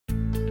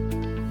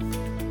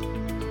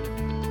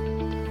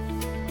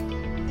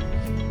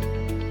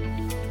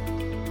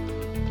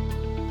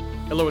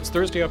Hello, it's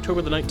Thursday,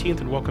 October the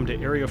 19th, and welcome to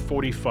Area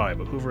 45,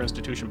 a Hoover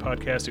Institution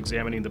podcast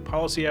examining the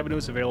policy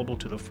avenues available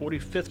to the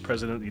 45th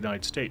President of the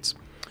United States.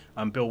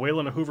 I'm Bill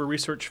Whalen, a Hoover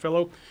Research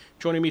Fellow.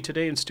 Joining me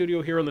today in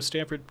studio here on the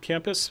Stanford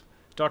campus,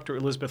 Dr.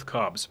 Elizabeth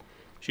Cobbs.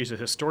 She's a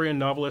historian,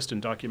 novelist,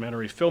 and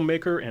documentary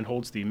filmmaker and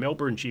holds the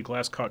Melbourne G.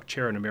 Glasscock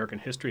Chair in American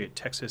History at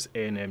Texas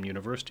A&M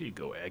University.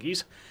 Go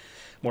Aggies.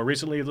 More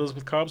recently,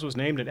 Elizabeth Cobbs was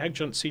named an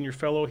adjunct senior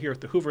fellow here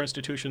at the Hoover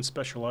Institution,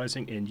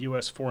 specializing in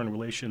U.S. foreign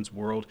relations,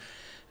 world,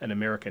 and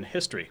American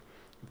history.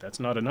 If that's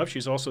not enough,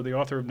 she's also the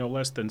author of no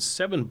less than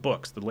 7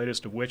 books, the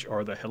latest of which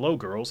are The Hello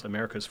Girls,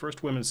 America's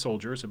First Women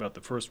Soldiers, about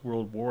the First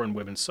World War and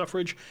women's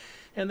suffrage,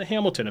 and The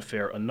Hamilton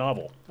Affair, a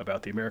novel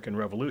about the American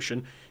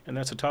Revolution. And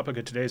that's the topic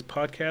of today's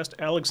podcast,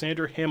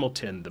 Alexander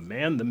Hamilton, the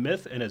man, the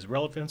myth, and his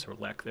relevance or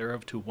lack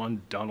thereof to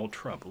one Donald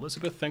Trump.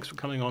 Elizabeth, thanks for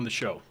coming on the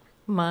show.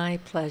 My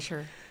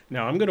pleasure.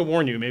 Now, I'm going to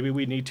warn you, maybe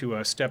we need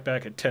to step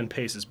back at 10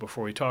 paces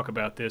before we talk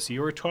about this.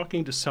 You are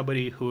talking to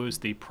somebody who is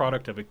the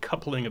product of a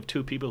coupling of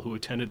 2 people who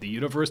attended the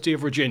University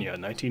of Virginia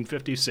in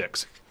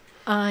 1956.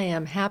 I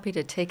am happy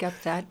to take up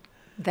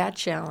that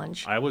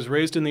challenge. I was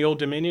raised in the Old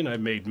Dominion.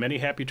 I've made many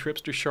happy trips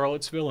to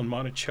Charlottesville and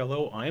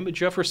Monticello. I am a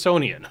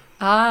Jeffersonian.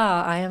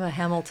 I am a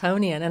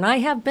Hamiltonian, and I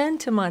have been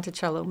to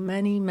Monticello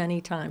many,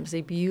 many times.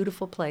 A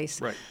beautiful place,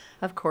 Right.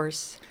 Of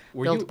course,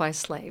 built by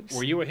slaves.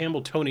 Were you a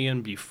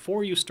Hamiltonian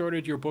before you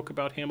started your book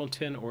about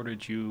Hamilton, or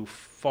did you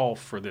fall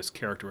for this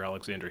character,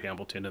 Alexander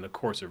Hamilton, in the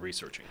course of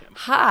researching him?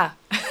 Ha!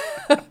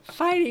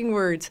 Fighting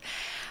words.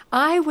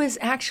 I was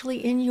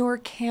actually in your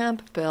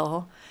camp,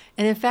 Bill.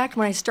 And in fact,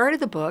 when I started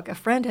the book, a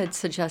friend had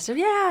suggested,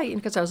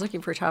 because I was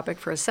looking for a topic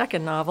for a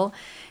second novel,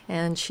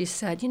 and she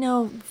said,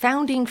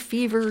 founding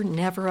fever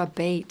never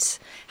abates.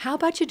 How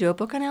about you do a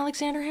book on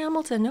Alexander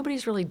Hamilton?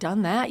 Nobody's really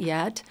done that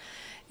yet.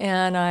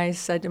 And I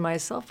said to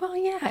myself, well,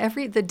 yeah,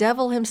 the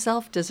devil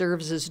himself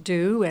deserves his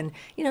due, and,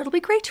 it'll be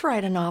great to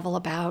write a novel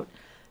about,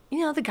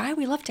 the guy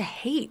we love to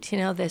hate,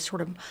 the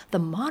sort of the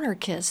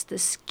monarchist, the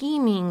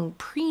scheming,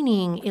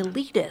 preening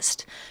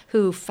elitist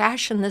who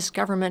fashioned this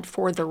government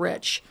for the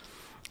rich.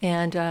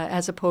 And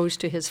as opposed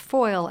to his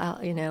foil,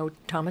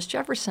 Thomas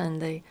Jefferson,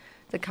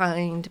 the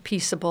kind,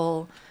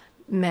 peaceable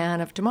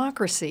man of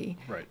democracy.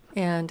 Right.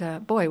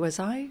 And boy, was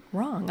I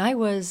wrong.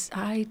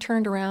 I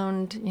turned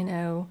around,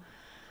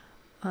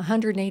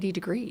 180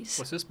 degrees.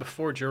 Was this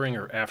before, during,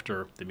 or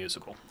after the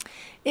musical?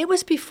 It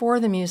was before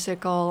the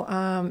musical,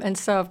 and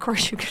so of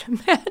course you can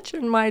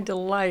imagine my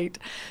delight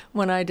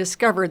when I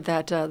discovered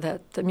that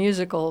the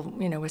musical,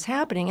 was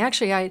happening.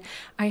 Actually, I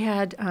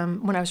had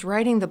when I was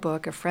writing the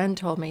book, a friend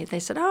told me,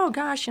 they said, "Oh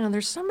gosh,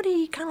 there's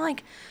somebody kind of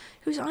like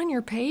who's on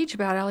your page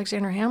about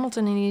Alexander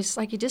Hamilton, and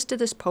he just did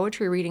this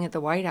poetry reading at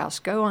the White House.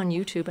 Go on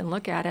YouTube and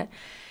look at it."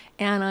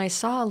 And I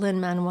saw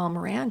Lin-Manuel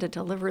Miranda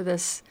deliver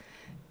this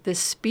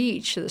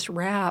speech, this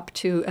rap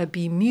to a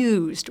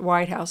bemused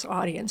White House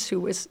audience who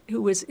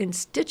was in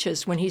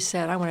stitches when he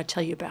said, "I want to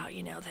tell you about,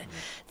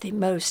 the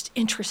most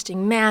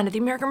interesting man of the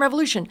American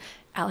Revolution,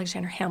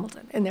 Alexander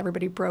Hamilton." And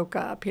everybody broke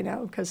up,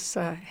 because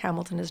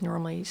Hamilton has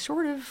normally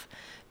sort of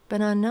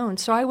been unknown.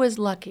 So I was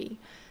lucky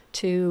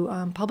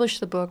to publish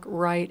the book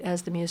right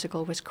as the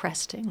musical was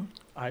cresting.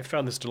 I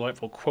found this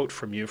delightful quote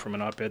from you from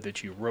an op-ed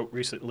that you wrote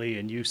recently,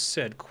 and you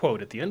said,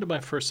 quote, "At the end of my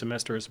first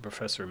semester as a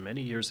professor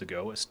many years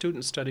ago, a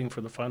student studying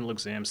for the final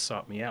exam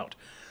sought me out.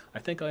 I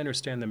think I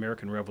understand the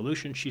American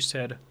Revolution," she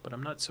said, "but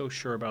I'm not so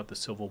sure about the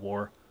Civil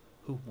War.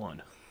 Who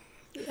won?"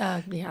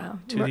 Yeah.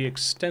 To the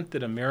extent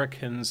that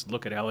Americans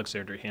look at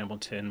Alexander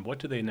Hamilton, what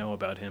do they know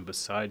about him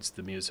besides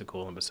the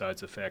musical and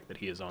besides the fact that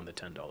he is on the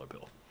 $10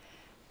 bill?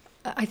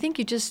 I think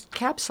you just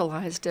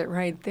capsulized it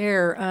right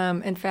there.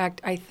 In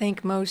fact, I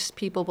think most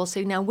people will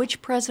say, now,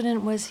 which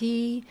president was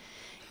he?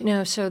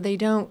 So they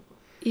don't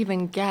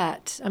even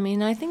get. I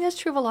mean, I think that's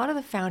true of a lot of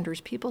the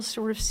founders. People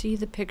sort of see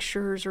the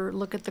pictures or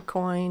look at the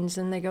coins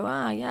and they go,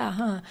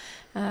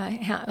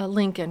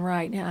 Lincoln,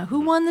 right. Yeah. Who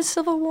won the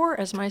Civil War,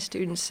 as my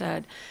students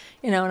said?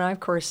 And I, of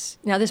course,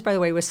 now this, by the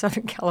way, was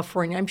Southern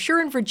California. I'm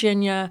sure in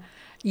Virginia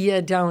you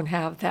don't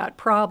have that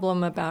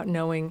problem about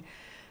knowing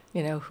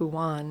who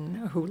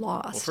won, who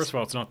lost. Well, first of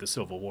all, it's not the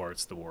Civil War,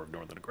 it's the War of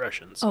Northern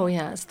Aggression. So. Oh,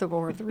 yeah, it's the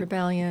War of the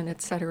Rebellion,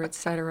 et cetera, et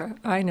cetera.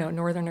 I know,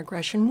 Northern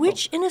Aggression,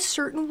 which in a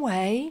certain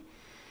way,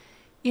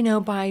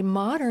 by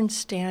modern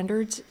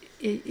standards,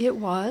 it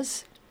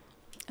was,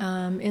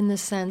 in the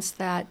sense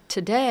that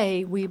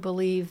today we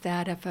believe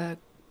that if a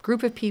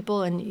group of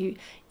people, and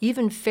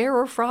even fair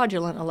or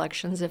fraudulent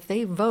elections, if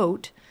they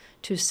vote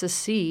to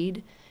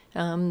secede,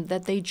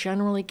 that they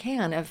generally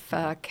can. If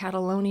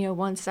Catalonia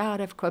wants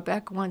out, if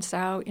Quebec wants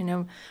out,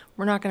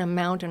 we're not going to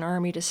mount an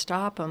army to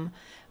stop them.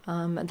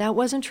 That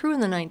wasn't true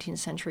in the 19th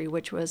century,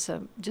 which was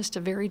just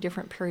a very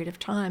different period of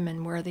time,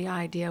 and where the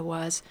idea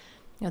was,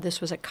 this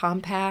was a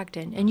compact,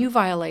 and you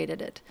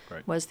violated it,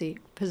 right. Was the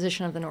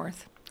position of the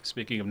North.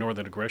 Speaking of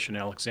Northern aggression,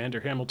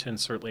 Alexander Hamilton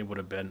certainly would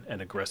have been an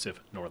aggressive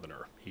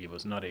Northerner. He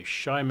was not a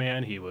shy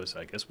man. He was,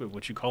 I guess,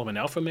 would you call him an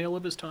alpha male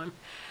of his time?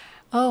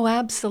 Oh,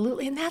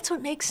 absolutely. And that's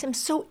what makes him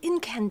so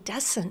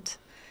incandescent.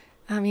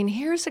 I mean,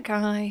 here's a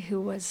guy who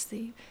was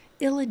the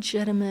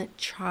illegitimate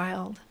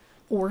child,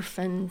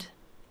 orphaned,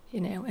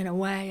 in a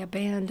way,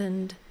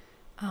 abandoned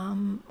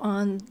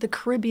on the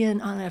Caribbean,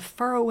 on a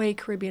faraway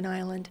Caribbean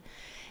island,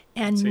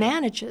 and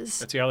manages.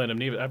 That's the island of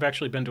Nevis. I've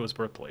actually been to his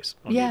birthplace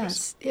on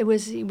Yes,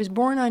 Nevis. He was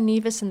born on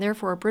Nevis and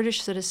therefore a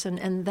British citizen,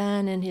 and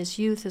then in his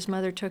youth his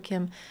mother took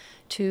him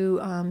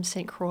to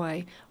St.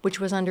 Croix,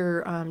 which was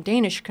under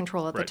Danish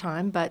control at the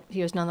time, but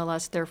he was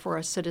nonetheless therefore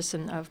a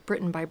citizen of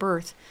Britain by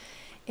birth.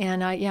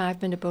 And I've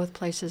been to both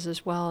places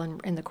as well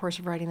in the course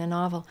of writing the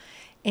novel.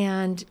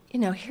 And,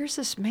 here's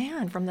this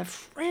man from the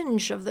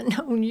fringe of the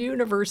known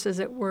universe, as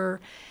it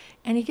were,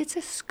 and he gets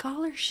a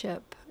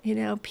scholarship.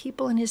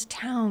 People in his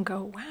town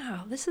go,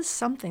 wow, this is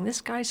something.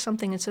 This guy's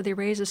something. And so they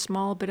raise a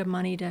small bit of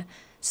money to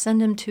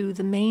send him to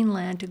the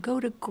mainland to go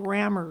to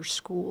grammar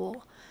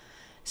school.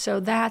 So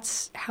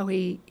that's how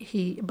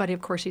but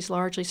of course he's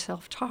largely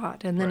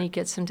self-taught. And then he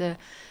gets into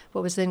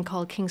what was then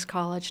called King's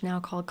College, now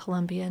called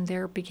Columbia, and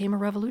there became a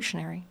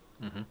revolutionary.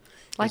 Mm-hmm.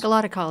 Like a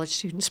lot of college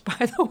students,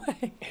 by the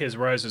way. His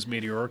rise is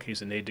meteoric.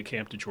 He's an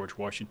aide-de-camp to George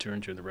Washington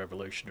during the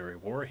Revolutionary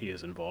War. He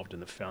is involved in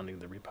the founding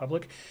of the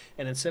Republic.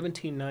 And in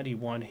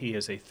 1791, he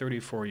is a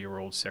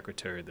 34-year-old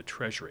Secretary of the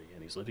Treasury.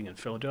 And he's living in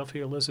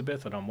Philadelphia,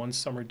 Elizabeth. And on one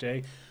summer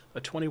day,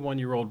 a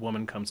 21-year-old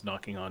woman comes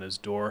knocking on his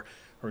door.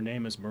 Her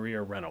name is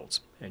Maria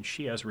Reynolds, and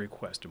she has a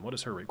request. And what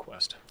is her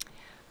request?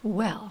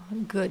 Well,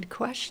 good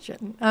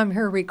question.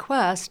 Her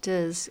request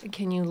is,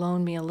 can you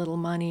loan me a little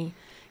money?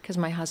 Because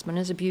my husband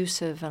is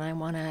abusive, and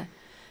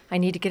I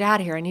need to get out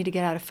of here. I need to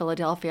get out of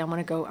Philadelphia. I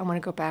want to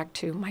go back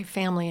to my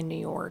family in New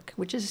York,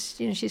 which is,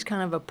 she's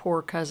kind of a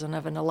poor cousin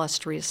of an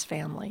illustrious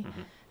family.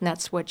 Mm-hmm. And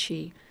that's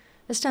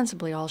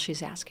ostensibly all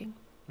she's asking.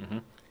 Mm-hmm.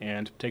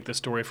 And take the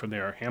story from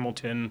there.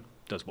 Hamilton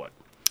does what?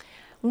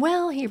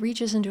 Well, he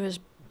reaches into his,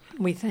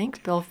 we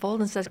think,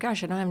 billfold and says,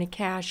 gosh, I don't have any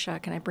cash.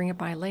 Can I bring it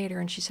by later?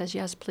 And she says,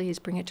 yes, please,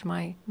 bring it to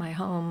my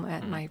home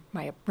at my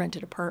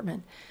rented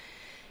apartment.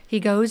 He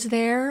goes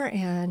there,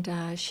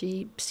 and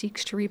she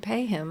seeks to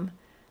repay him,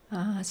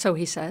 so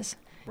he says.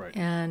 Right.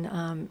 And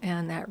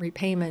that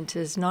repayment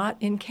is not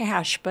in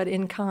cash, but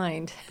in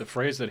kind. The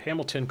phrase that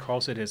Hamilton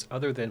calls it is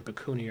other than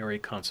pecuniary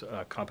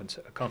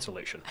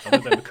consolation.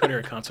 Other than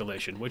pecuniary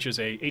consolation, which is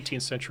a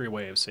 18th century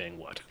way of saying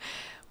what?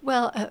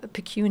 Well,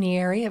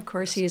 pecuniary, of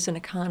course, he is an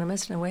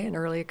economist, in a way, an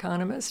early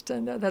economist,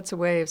 and that's a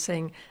way of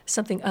saying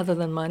something other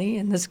than money.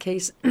 In this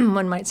case,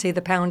 one might say the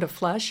pound of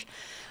flesh.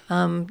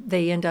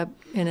 They end up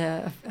in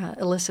an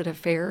illicit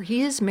affair.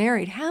 He is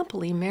married,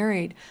 happily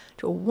married,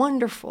 to a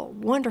wonderful,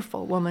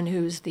 wonderful woman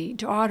who's the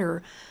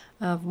daughter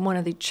of one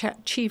of the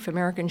chief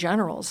American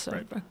generals,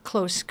 right. A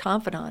close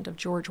confidant of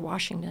George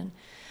Washington.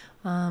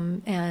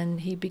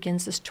 And he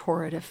begins this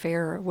torrid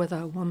affair with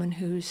a woman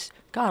who's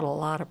got a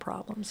lot of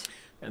problems.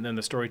 And then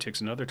the story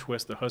takes another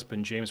twist. The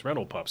husband, James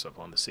Reynolds, pops up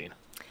on the scene.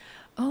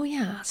 Oh,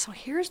 yeah. So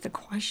here's the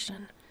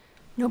question.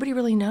 Nobody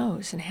really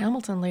knows, and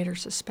Hamilton later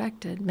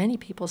many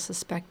people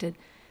suspected,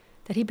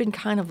 that he'd been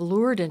kind of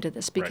lured into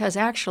this because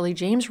actually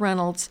James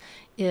Reynolds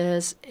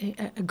is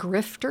a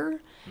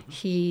grifter. Mm-hmm.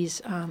 He's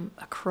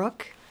a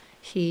crook.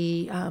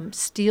 He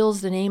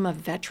steals the name of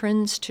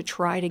veterans to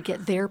try to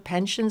get their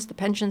pensions, the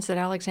pensions that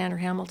Alexander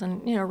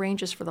Hamilton,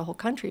 arranges for the whole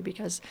country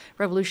because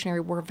Revolutionary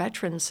War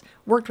veterans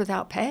worked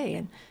without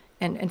pay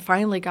and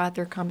finally got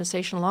their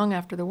compensation long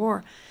after the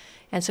war.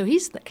 And so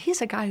he's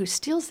a guy who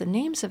steals the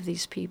names of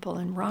these people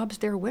and robs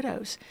their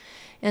widows.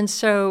 And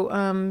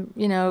so,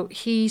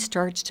 he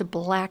starts to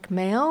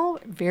blackmail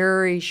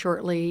very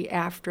shortly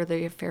after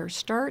the affair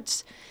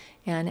starts.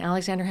 And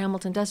Alexander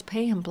Hamilton does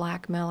pay him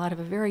blackmail out of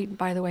a very,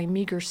 by the way,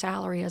 meager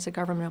salary as a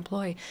government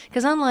employee.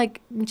 Because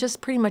unlike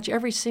just pretty much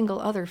every single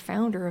other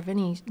founder of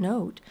any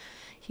note,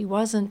 he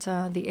wasn't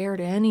the heir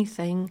to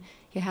anything.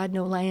 He had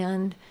no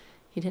land.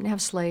 He didn't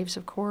have slaves,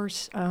 of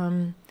course.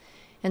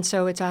 And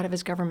so it's out of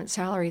his government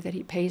salary that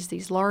he pays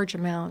these large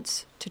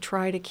amounts to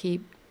try to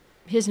keep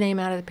his name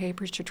out of the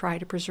papers, to try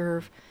to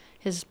preserve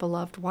his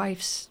beloved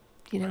wife's,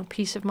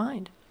 peace of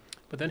mind.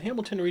 But then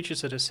Hamilton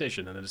reaches a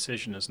decision, and the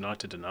decision is not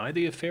to deny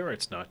the affair.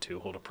 It's not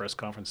to hold a press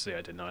conference and say,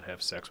 I did not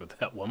have sex with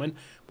that woman.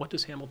 What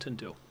does Hamilton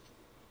do?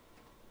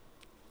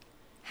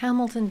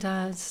 Hamilton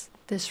does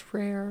this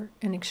rare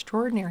and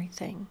extraordinary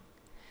thing.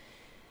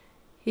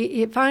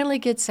 It finally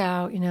gets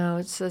out,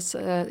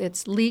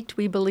 it's leaked,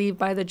 we believe,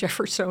 by the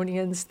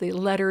Jeffersonians, the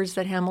letters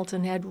that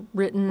Hamilton had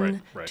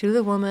written to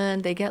the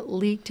woman. They get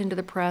leaked into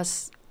the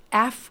press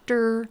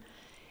after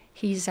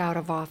he's out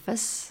of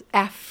office,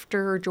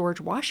 after George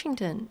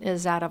Washington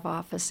is out of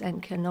office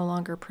and can no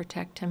longer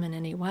protect him in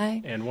any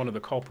way. And one of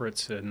the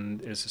culprits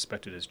is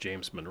suspected as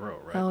James Monroe,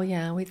 right? Oh,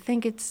 yeah. We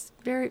think it's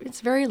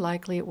very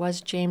likely it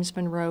was James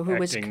Monroe who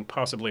was acting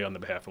possibly on the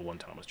behalf of one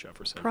Thomas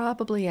Jefferson.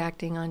 Probably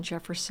acting on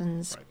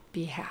Jefferson's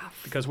behalf.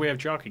 Because we have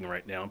jockeying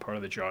right now, and part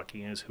of the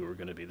jockeying is who are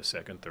going to be the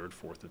second, third,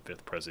 fourth, and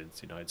fifth presidents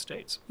of the United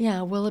States.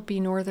 Yeah. Will it be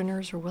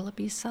Northerners or will it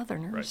be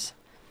Southerners?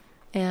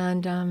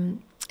 Right.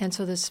 And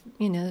so this,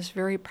 this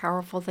very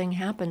powerful thing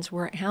happens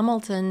where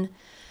Hamilton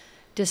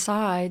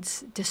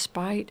decides,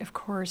 despite, of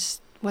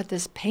course, what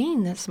this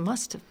pain this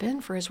must have been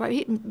for his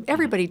wife.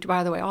 Everybody,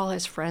 by the way, all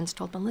his friends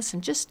told him,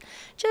 listen, just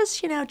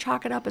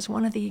chalk it up as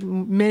one of the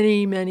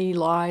many, many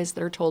lies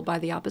that are told by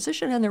the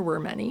opposition, and there were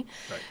many.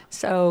 Right.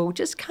 So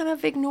just kind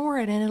of ignore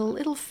it, and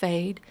it'll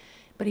fade.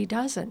 But he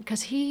doesn't,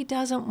 because he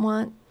doesn't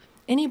want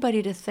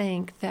anybody to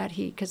think that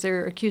because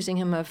they're accusing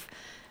him of,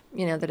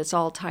 that it's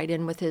all tied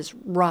in with his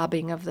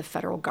robbing of the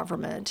federal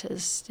government,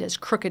 his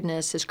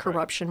crookedness, his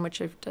corruption,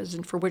 right.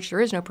 For which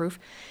there is no proof.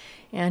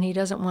 And he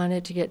doesn't want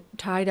it to get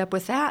tied up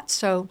with that.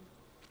 So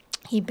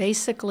he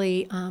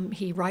basically,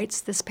 he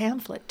writes this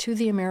pamphlet to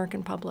the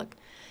American public.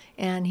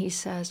 And he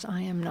says,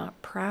 I am not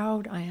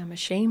proud. I am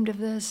ashamed of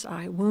this.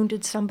 I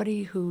wounded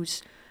somebody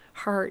whose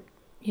heart,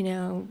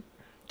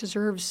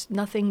 deserves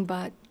nothing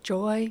but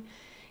joy.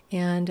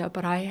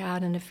 But I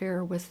had an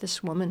affair with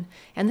this woman,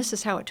 and this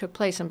is how it took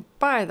place. And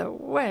by the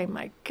way,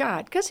 my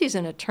God, because he's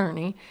an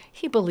attorney,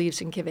 he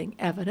believes in giving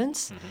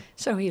evidence. Mm-hmm.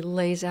 So he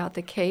lays out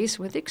the case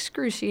with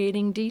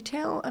excruciating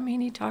detail. I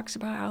mean, he talks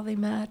about how they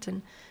met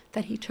and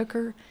that he took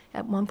her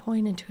at one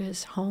point into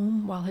his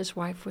home while his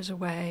wife was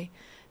away.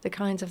 The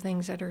kinds of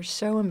things that are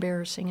so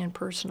embarrassing and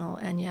personal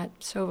and yet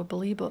so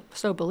believable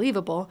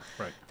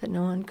right. that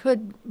no one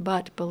could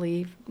but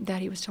believe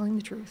that he was telling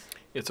the truth.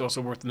 It's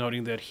also worth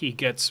noting that he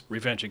gets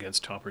revenge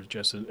against Thomas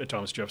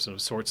Jefferson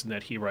of sorts, in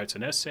that he writes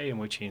an essay in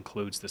which he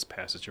includes this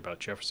passage about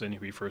Jefferson. He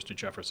refers to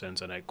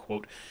Jefferson's, and I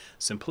quote,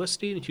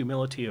 simplicity and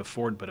humility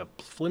afford but a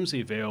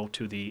flimsy veil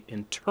to the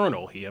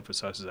internal, he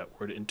emphasizes that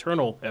word,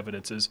 internal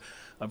evidences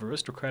of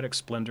aristocratic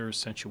splendor,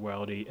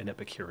 sensuality, and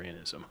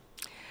Epicureanism.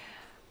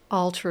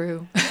 All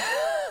true.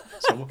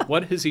 So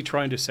what is he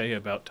trying to say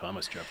about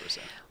Thomas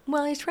Jefferson?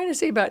 Well, he's trying to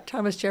say about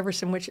Thomas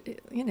Jefferson, which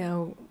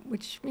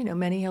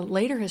many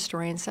later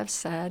historians have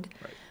said,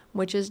 right.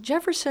 which is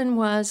Jefferson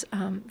was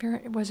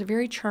a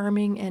very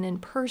charming and in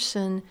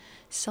person,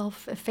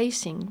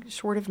 self-effacing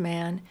sort of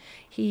man.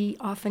 He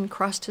often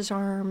crossed his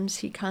arms.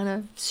 He kind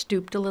of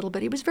stooped a little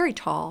bit. He was very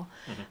tall.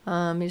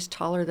 Mm-hmm. He was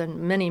taller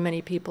than many,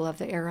 many people of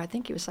the era. I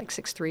think he was like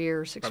 6'3"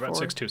 or 6'4". About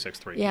 6'2",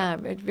 6'3". Yeah,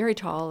 very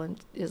tall, and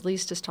at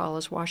least as tall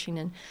as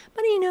Washington.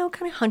 But he,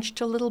 kind of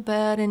hunched a little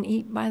bit, and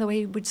he, by the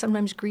way, would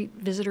sometimes greet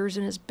visitors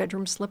in his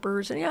bedroom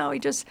slippers, and he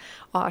just,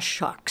 aw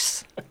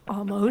shucks,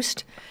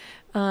 almost.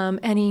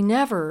 And he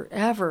never,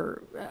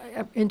 ever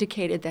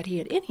indicated that he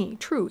had any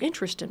true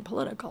interest in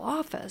political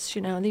office.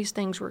 These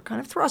things were kind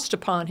of thrust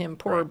upon him,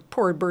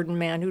 poor burdened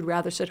man who'd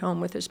rather sit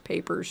home with his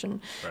papers and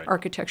right.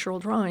 architectural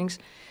drawings.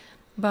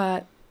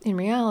 But in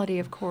reality,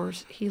 of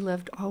course, he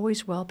lived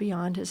always well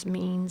beyond his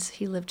means.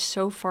 He lived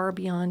so far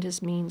beyond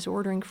his means,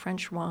 ordering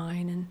French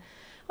wine and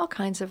all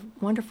kinds of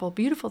wonderful,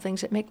 beautiful things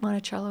that make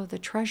Monticello the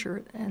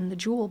treasure and the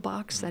jewel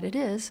box that it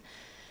is.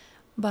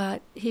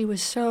 But he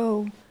was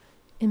so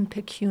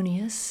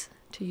impecunious,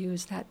 to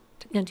use that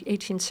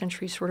 18th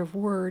century sort of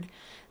word,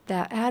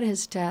 that at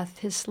his death,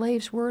 his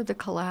slaves were the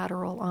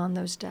collateral on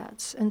those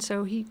debts. And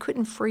so he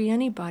couldn't free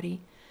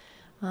anybody.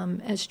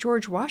 As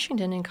George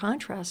Washington, in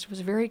contrast, was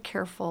a very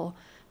careful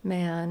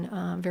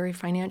man, very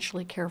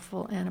financially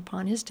careful, and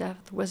upon his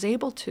death was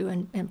able to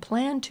and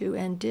planned to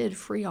and did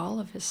free all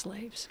of his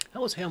slaves.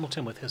 How was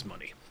Hamilton with his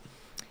money?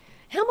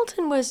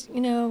 Hamilton was,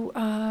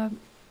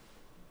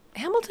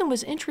 Hamilton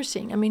was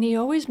interesting. I mean, he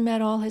always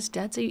met all his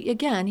debts.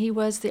 He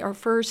was our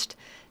first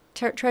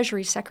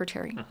Treasury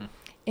Secretary. Mm-hmm.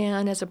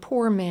 And as a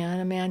poor man,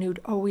 a man who'd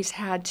always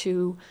had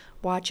to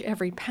watch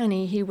every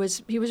penny, he was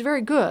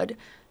very good.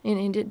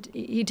 And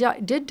he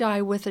did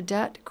die with a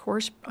debt, of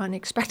course,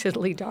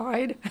 unexpectedly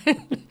died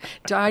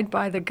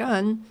by the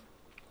gun.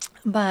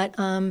 But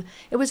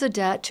it was a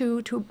debt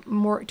to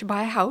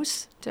buy a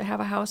house, to have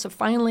a house,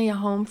 finally a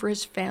home for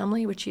his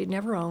family, which he had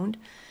never owned.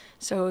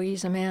 So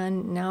he's a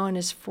man now in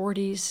his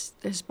 40s,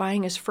 is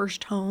buying his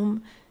first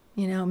home,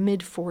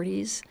 mid-40s,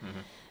 mm-hmm.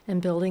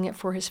 and building it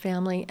for his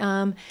family.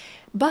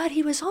 But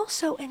he was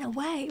also, in a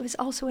way, it was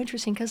also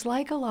interesting because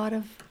like a lot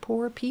of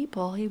poor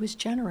people, he was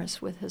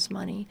generous with his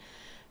money.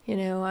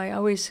 I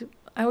always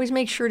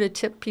make sure to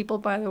tip people,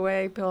 by the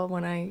way, Bill,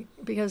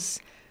 because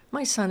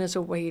my son is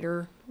a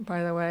waiter,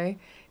 by the way,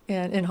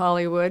 in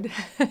Hollywood,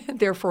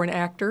 therefore an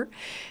actor,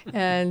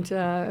 and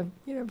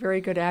very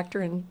good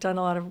actor and done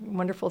a lot of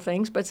wonderful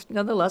things, but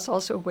nonetheless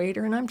also a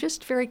waiter. And I'm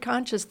just very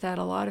conscious that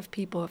a lot of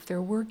people, if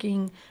they're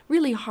working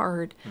really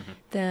hard,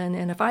 mm-hmm.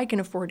 and if I can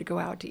afford to go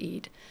out to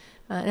eat,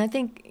 and I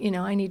think,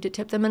 I need to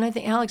tip them. And I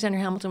think Alexander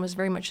Hamilton was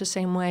very much the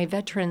same way.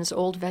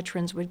 Old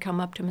veterans would come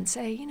up to him and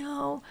say,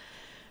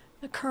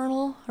 the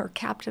colonel or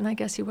captain, I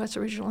guess he was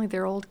originally,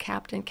 their old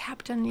captain,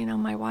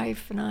 my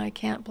wife and I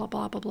can't, blah,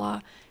 blah, blah,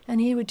 blah. And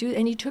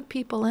he took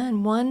people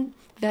in. One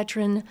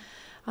veteran,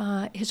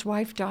 his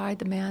wife died.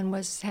 The man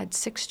had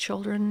 6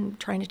 children,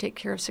 trying to take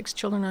care of 6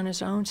 children on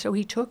his own. So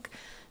he took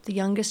the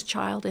youngest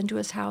child into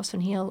his house,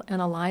 and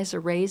Eliza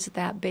raised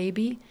that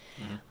baby.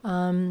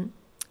 Mm-hmm.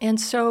 And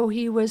so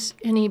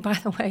by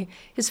the way,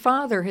 his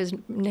father, his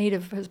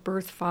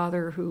birth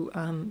father,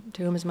 to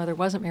whom his mother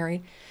wasn't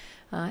married,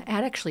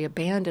 had actually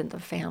abandoned the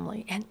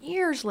family. And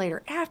years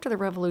later, after the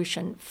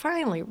Revolution,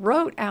 finally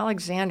wrote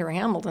Alexander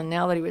Hamilton,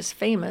 now that he was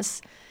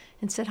famous,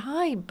 and said,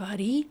 "Hi,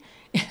 buddy."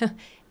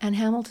 And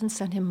Hamilton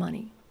sent him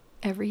money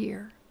every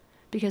year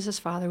because his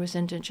father was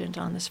indigent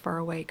on this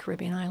faraway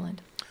Caribbean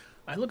island.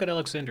 I look at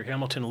Alexander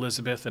Hamilton,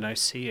 Elizabeth, and I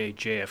see a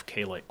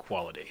JFK-like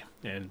quality.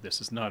 And this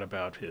is not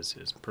about his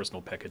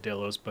personal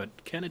peccadillos, but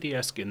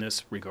Kennedy-esque in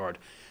this regard.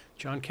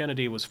 John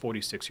Kennedy was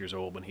 46 years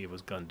old when he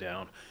was gunned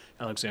down.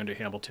 Alexander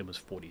Hamilton was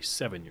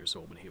 47 years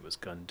old when he was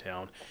gunned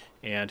down.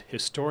 And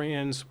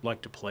historians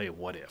like to play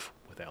what if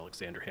with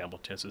Alexander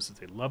Hamilton, since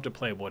they love to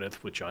play what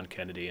if with John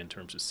Kennedy in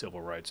terms of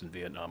civil rights in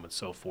Vietnam and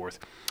so forth.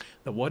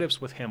 The what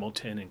ifs with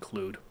Hamilton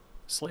include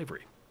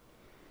slavery.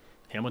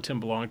 Hamilton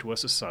belonged to a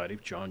society,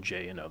 John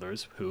Jay and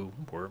others, who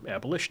were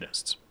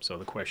abolitionists. So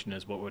the question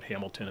is, what would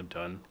Hamilton have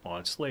done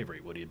on slavery?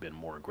 Would he have been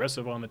more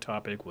aggressive on the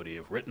topic? Would he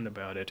have written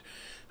about it?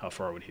 How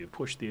far would he have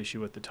pushed the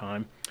issue at the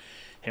time?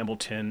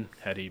 Hamilton,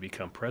 had he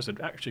become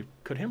president, actually,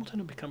 could Hamilton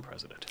have become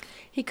president?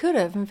 He could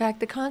have. In fact,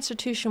 the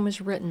Constitution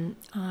was written,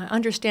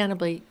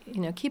 understandably,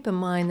 keep in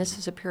mind this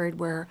is a period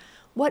where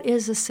what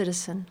is a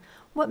citizen?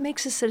 What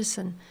makes a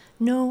citizen?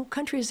 No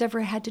country has ever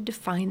had to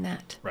define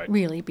that,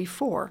 really,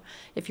 before.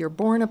 If you're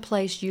born a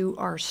place, you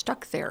are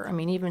stuck there. I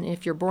mean, even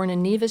if you're born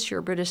in Nevis, you're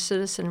a British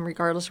citizen,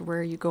 regardless of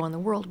where you go in the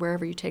world,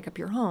 wherever you take up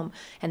your home.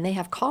 And they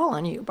have call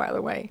on you, by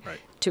the way,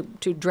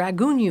 to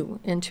dragoon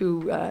you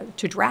into,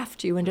 to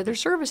draft you into their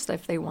service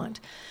if they want.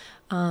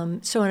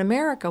 So in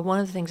America, one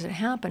of the things that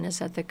happened is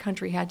that the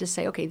country had to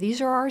say, okay, these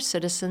are our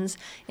citizens.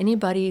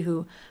 Anybody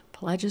who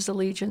pledges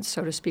allegiance,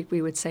 so to speak,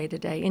 we would say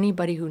today,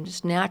 anybody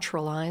who's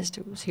naturalized,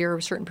 who's here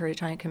a certain period of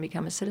time, can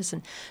become a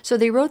citizen. So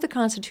they wrote the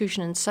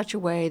Constitution in such a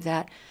way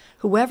that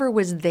whoever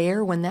was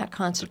there when that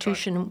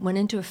Constitution went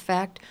into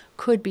effect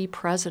could be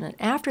president.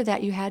 After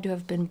that, you had to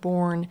have been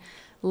born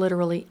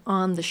literally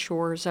on the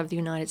shores of the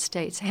United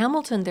States.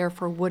 Hamilton,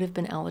 therefore, would have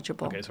been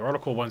eligible. Okay, so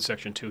Article 1,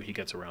 Section 2, he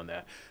gets around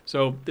that.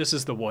 So this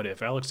is the what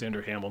if.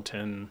 Alexander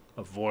Hamilton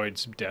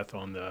avoids death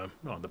on the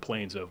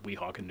plains of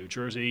Weehawken, New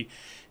Jersey,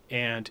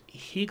 and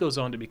he goes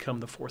on to become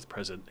the fourth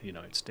president of the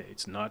United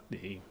States, not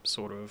the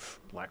sort of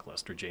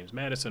lackluster James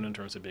Madison in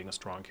terms of being a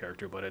strong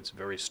character, but it's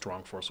very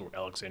strong, forceful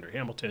Alexander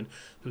Hamilton,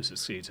 who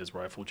succeeds his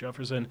rival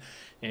Jefferson.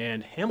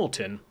 And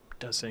Hamilton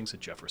does things that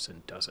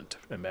Jefferson doesn't,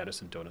 and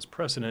Madison don't as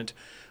president,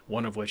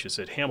 one of which is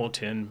that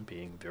Hamilton,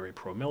 being very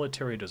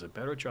pro-military, does a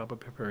better job of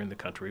preparing the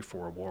country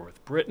for a war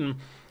with Britain.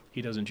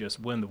 He doesn't just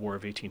win the War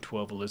of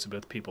 1812,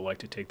 Elizabeth. People like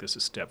to take this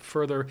a step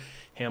further.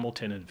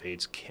 Hamilton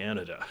invades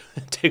Canada,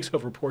 takes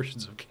over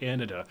portions of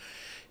Canada.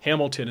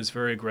 Hamilton is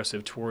very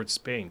aggressive towards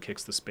Spain,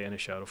 kicks the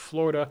Spanish out of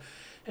Florida,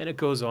 and it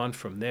goes on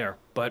from there.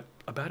 But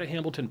about a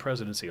Hamilton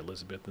presidency,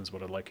 Elizabeth, is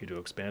what I'd like you to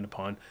expand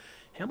upon.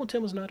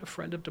 Hamilton was not a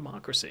friend of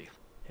democracy.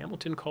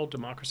 Hamilton called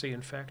democracy,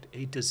 in fact,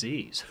 a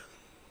disease.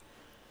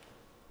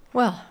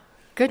 Well,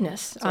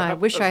 goodness, so I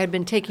wish I had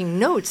been taking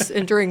notes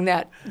during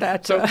that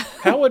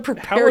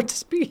prepared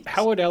speech.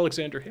 How would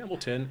Alexander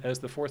Hamilton, as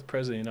the fourth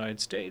president of the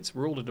United States,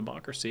 rule a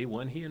democracy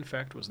when he, in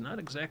fact, was not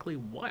exactly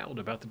wild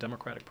about the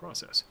democratic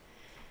process?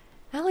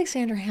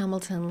 Alexander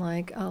Hamilton,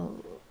 like a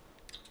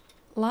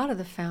lot of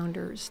the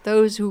founders,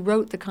 those who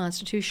wrote the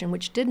Constitution,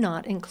 which did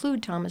not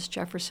include Thomas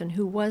Jefferson,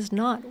 who was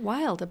not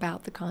wild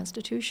about the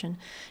Constitution.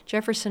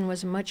 Jefferson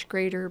was a much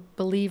greater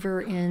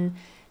believer in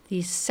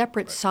the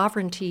separate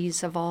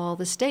sovereignties of all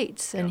the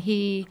states. And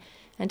he,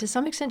 and to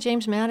some extent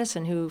James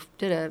Madison, who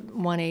did a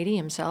 180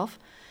 himself,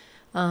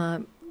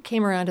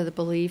 came around to the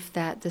belief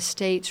that the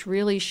states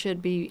really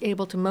should be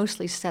able to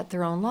mostly set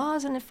their own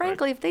laws. And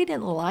frankly, if they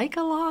didn't like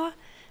a law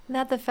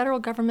that the federal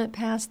government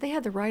passed, they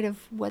had the right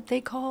of what they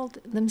called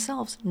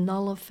themselves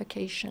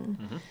nullification.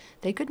 Mm-hmm.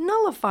 They could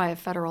nullify a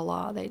federal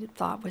law they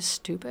thought was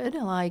stupid,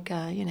 like,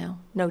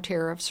 no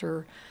tariffs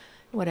or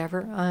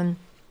whatever,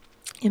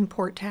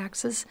 import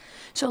taxes.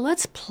 So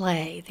let's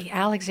play the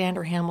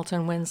Alexander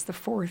Hamilton wins the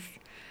fourth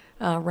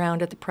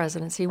round at the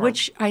presidency,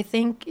 which I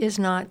think is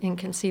not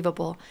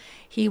inconceivable.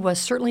 He was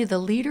certainly the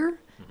leader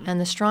and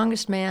the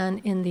strongest man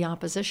in the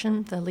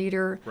opposition, the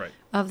leader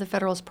of the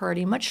Federalist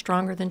Party, much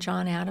stronger than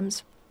John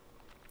Adams,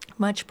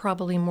 much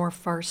probably more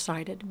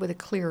far-sighted with a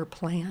clearer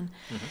plan.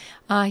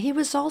 Mm-hmm. He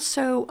was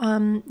also,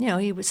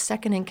 he was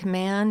second in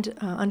command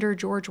under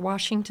George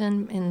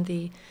Washington in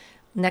the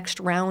next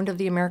round of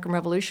the American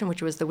Revolution,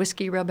 which was the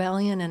Whiskey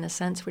Rebellion, in a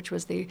sense, which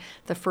was the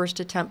first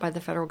attempt by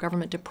the federal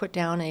government to put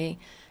down a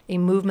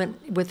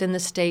movement within the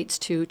states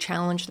to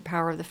challenge the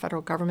power of the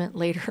federal government,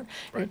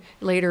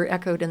 later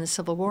echoed in the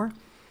Civil War.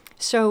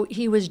 So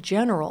he was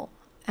General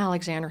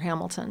Alexander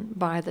Hamilton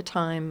by the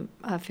time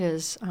of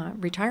his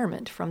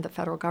retirement from the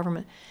federal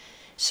government.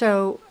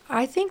 So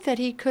I think that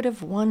he could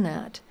have won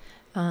that.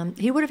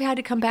 He would have had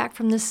to come back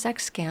from this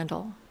sex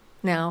scandal.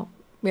 Now,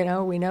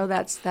 we know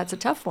that's a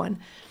tough one.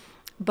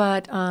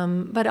 But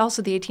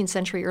also the 18th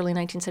century, early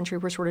 19th century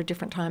were sort of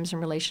different times in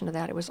relation to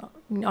that. It was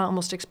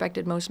almost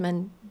expected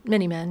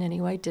many men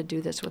anyway, did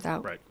do this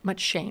without much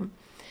shame,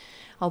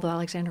 although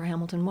Alexander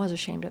Hamilton was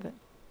ashamed of it.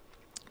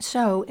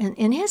 So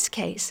in his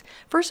case,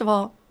 first of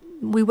all,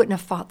 we wouldn't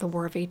have fought the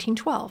War of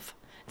 1812.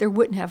 There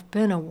wouldn't have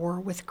been a war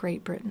with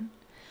Great Britain.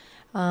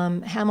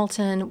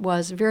 Hamilton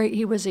was a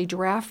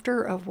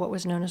drafter of what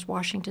was known as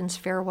Washington's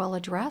Farewell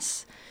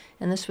Address,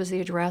 and this was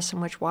the address in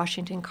which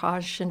Washington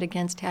cautioned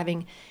against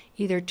having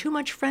either too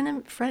much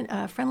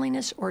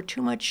friendliness or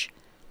too much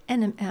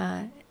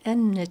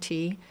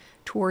enmity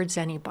towards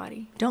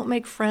anybody. Don't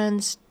make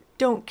friends.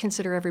 Don't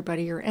consider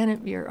everybody your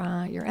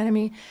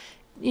enemy.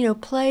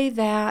 Play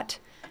that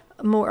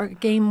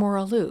game more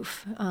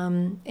aloof.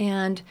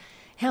 And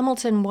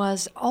Hamilton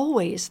was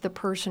always the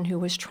person who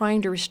was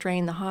trying to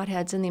restrain the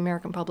hotheads in the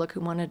American public who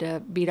wanted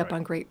to beat up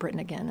on Great Britain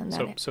again.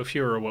 And so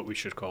fewer what we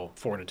should call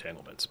foreign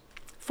entanglements.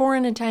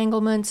 Foreign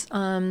entanglements,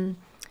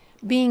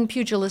 being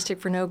pugilistic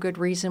for no good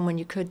reason when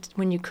you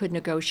could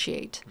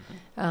negotiate.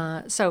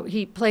 So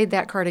he played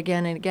that card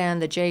again and again.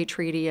 The Jay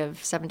Treaty of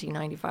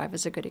 1795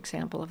 is a good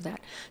example of that.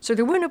 So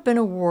there wouldn't have been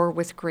a war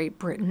with Great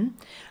Britain.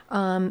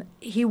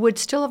 He would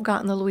still have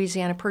gotten the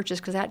Louisiana Purchase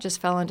because that just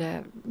fell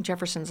into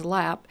Jefferson's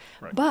lap.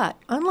 Right. But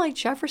unlike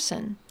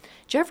Jefferson,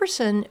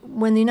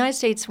 when the United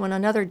States, when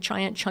another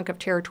giant chunk of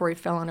territory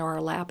fell into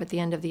our lap at the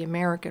end of the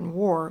American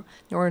War,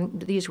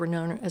 these were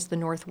known as the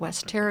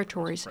Northwest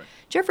Territories, right.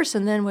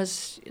 Jefferson then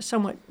was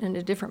somewhat in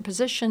a different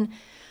position.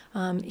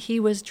 He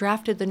was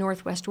drafted the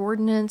Northwest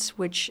Ordinance,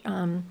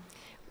 in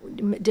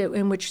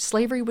which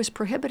slavery was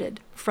prohibited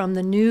from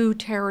the new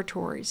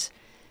territories.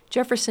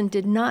 Jefferson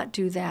did not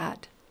do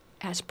that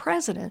as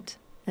president,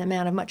 a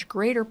man of much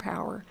greater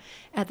power,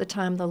 at the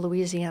time of the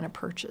Louisiana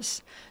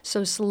Purchase.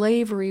 So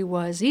slavery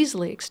was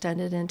easily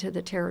extended into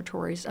the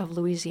territories of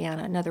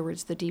Louisiana, in other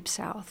words, the Deep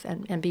South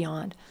and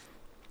beyond.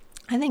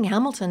 I think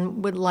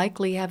Hamilton would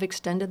likely have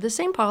extended the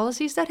same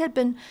policies that had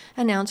been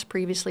announced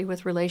previously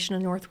with relation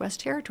to Northwest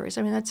Territories.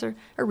 I mean, that's a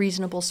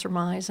reasonable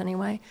surmise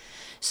anyway.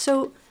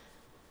 So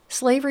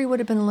slavery would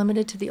have been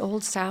limited to the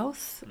Old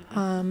South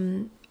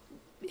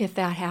if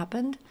that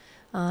happened.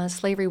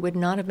 Slavery would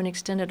not have been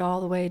extended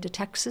all the way to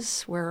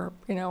Texas, where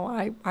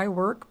I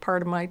work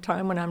part of my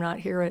time when I'm not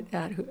here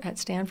at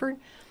Stanford.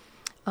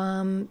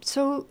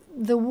 So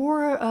the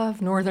War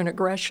of Northern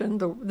Aggression,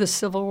 the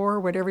Civil War,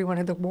 whatever you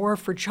wanted, the War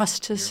for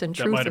justice and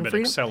truth and freedom. That might have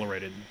been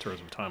accelerated in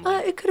terms of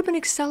timeline. It could have been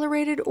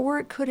accelerated or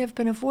it could have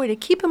been avoided.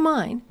 Keep in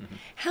mind,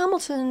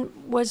 Hamilton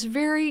was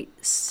very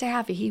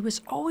savvy. He was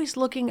always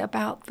looking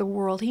about the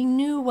world. He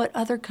knew what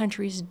other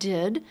countries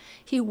did.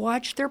 He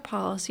watched their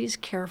policies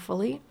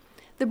carefully.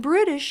 The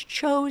British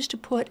chose to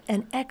put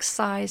an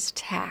excise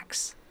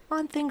tax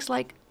on things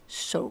like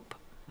soap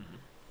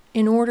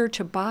in order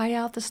to buy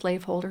out the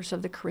slaveholders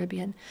of the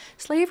Caribbean.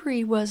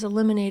 Slavery was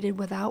eliminated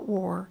without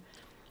war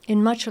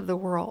in much of the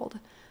world.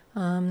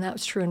 That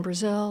was true in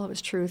Brazil. It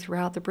was true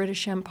throughout the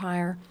British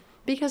Empire,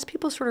 because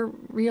people sort of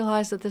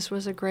realized that this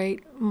was a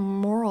great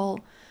moral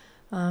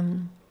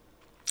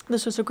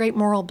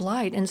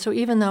blight. And so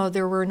even though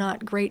there were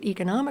not great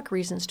economic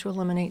reasons to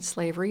eliminate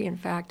slavery, in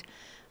fact,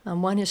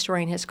 one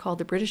historian has called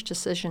the British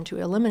decision to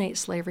eliminate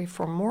slavery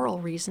for moral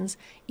reasons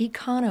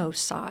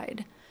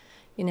econocide.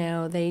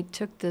 They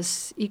took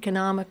this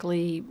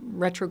economically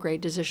retrograde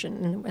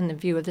decision in the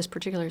view of this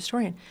particular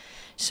historian.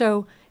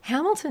 So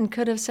Hamilton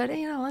could have said,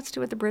 let's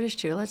do what the British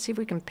do. Let's see if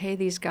we can pay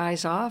these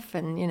guys off,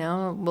 and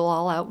we'll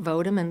all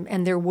outvote them,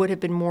 and there would have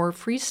been more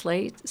free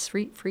states.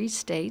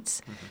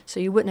 So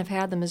you wouldn't have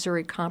had the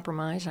Missouri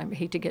Compromise. I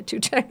hate to get too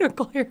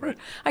technical here. Right.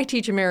 I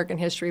teach American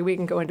history. We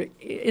can go into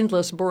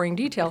endless, boring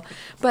detail.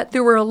 But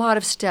there were a lot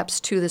of steps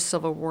to the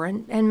Civil War,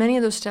 and many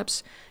of those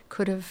steps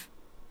could have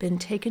been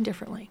taken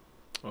differently.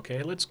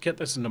 Okay, let's get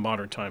this into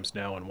modern times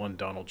now and one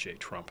Donald J.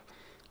 Trump.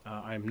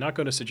 I'm not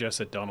going to suggest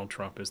that Donald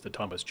Trump is the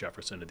Thomas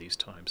Jefferson of these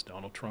times.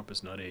 Donald Trump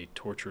is not a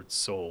tortured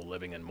soul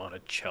living in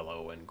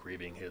Monticello and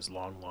grieving his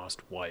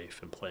long-lost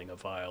wife and playing a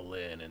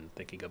violin and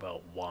thinking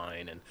about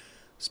wine and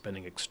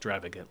spending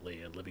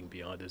extravagantly and living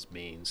beyond his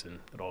means and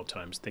at all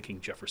times thinking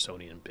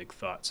Jeffersonian big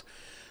thoughts.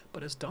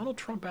 But as Donald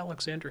Trump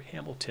Alexander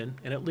Hamilton,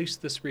 in at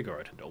least this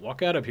regard, don't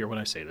walk out of here when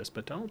I say this,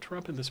 but Donald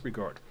Trump in this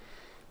regard,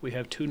 we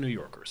have two New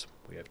Yorkers.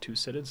 We have two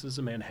citizens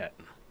of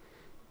Manhattan.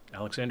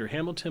 Alexander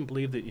Hamilton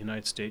believed that the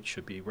United States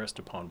should rest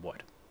upon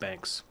what?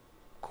 Banks,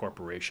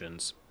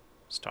 corporations,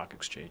 stock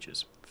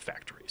exchanges,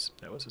 factories.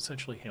 That was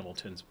essentially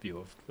Hamilton's view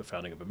of the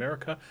founding of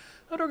America.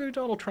 I'd argue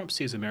Donald Trump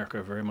sees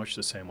America very much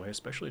the same way,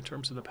 especially in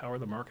terms of the power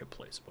of the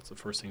marketplace. What's the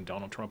first thing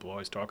Donald Trump will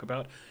always talk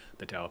about?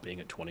 The Dow being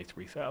at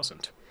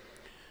 23,000.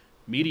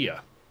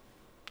 Media.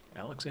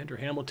 Alexander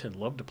Hamilton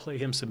loved to play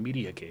him some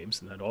media games,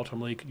 and that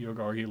ultimately, you would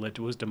argue, led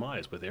to his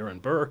demise. With Aaron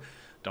Burr,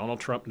 Donald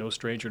Trump, no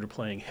stranger to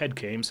playing head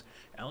games.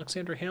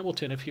 Alexander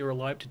Hamilton, if he were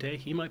alive today,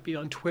 he might be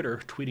on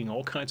Twitter tweeting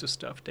all kinds of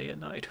stuff day and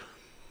night.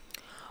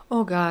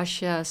 Oh,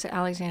 gosh, yes.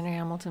 Alexander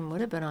Hamilton would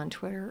have been on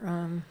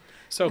Twitter.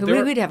 So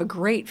we'd have a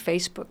great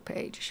Facebook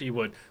page. He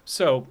would.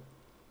 So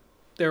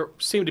there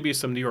seem to be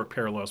some New York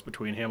parallels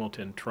between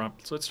Hamilton and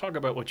Trump. So let's talk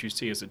about what you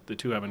see as the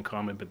two have in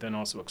common, but then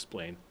also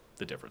explain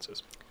the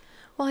differences.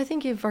 Well, I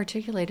think you've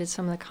articulated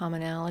some of the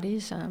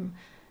commonalities.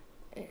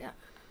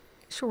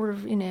 sort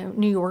of,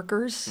 New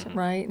Yorkers,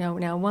 right?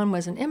 Now one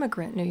was an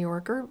immigrant New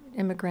Yorker,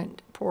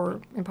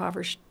 poor,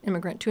 impoverished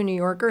immigrant to a New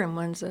Yorker, and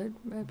one's a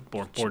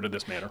born to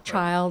this manner,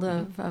 child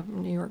of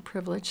New York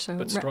privilege. So,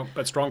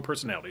 but strong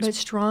personalities. But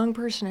strong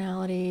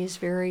personalities,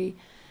 very,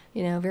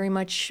 very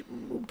much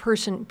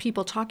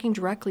people talking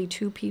directly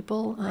to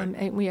people.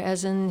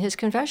 As in his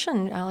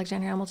confession,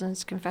 Alexander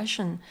Hamilton's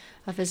confession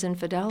of his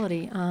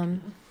infidelity.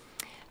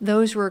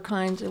 Those were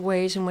kinds of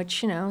ways in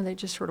which, they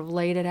just sort of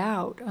laid it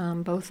out,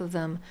 both of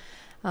them.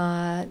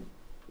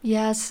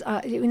 Yes,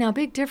 now,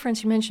 big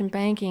difference, you mentioned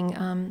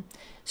banking.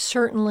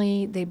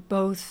 Certainly, they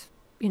both,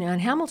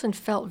 and Hamilton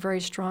felt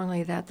very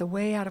strongly that the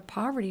way out of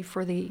poverty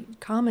for the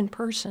common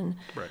person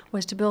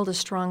was to build a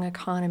strong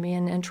economy.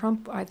 And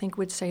Trump, I think,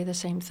 would say the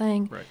same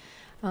thing.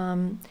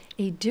 Right.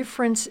 A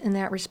difference in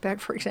that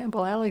respect, for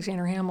example,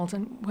 Alexander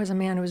Hamilton was a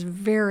man who was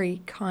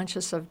very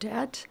conscious of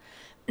debt,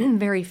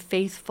 very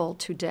faithful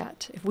to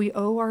debt. If we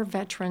owe our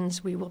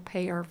veterans, we will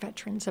pay our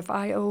veterans. If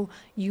I owe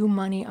you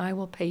money, I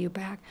will pay you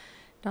back.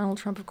 Donald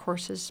Trump, of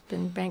course, has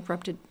been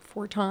bankrupted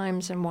 4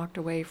 times and walked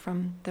away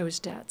from those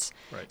debts.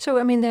 Right. So,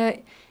 and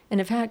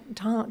in fact,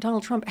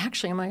 Donald Trump,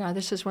 actually, oh my God,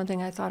 this is one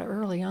thing I thought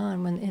early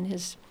on when in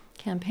his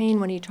campaign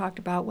when he talked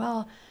about,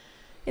 well,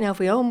 if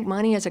we owe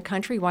money as a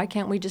country, why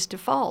can't we just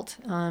default?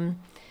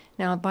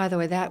 Now, by the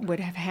way, that would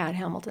have had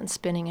Hamilton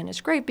spinning in his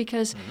grave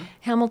because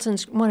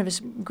Hamilton's one of his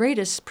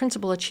greatest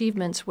principal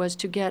achievements was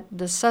to get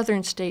the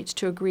southern states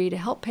to agree to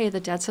help pay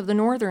the debts of the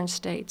northern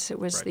states. It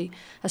was the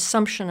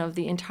assumption of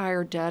the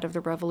entire debt of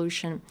the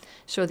Revolution.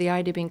 So the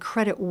idea of being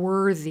credit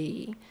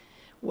worthy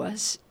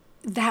was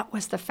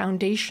the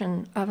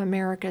foundation of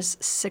America's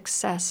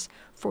success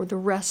for the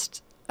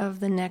rest of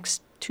the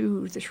next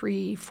 2,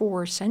 3,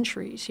 4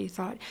 centuries. He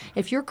thought,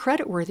 if you're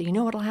credit worthy, you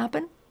know what'll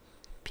happen?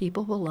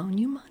 People will loan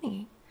you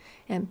money.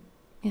 And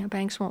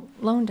banks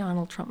won't loan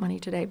Donald Trump money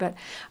today, but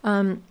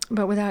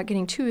without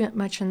getting too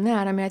much in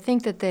that, I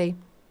think that they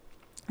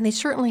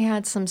certainly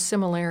had some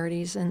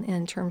similarities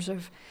in terms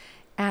of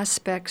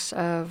aspects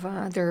of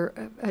their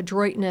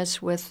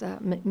adroitness with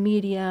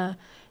media,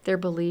 their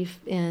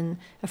belief in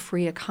a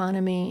free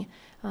economy,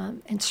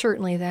 and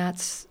certainly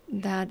that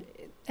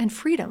and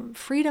freedom.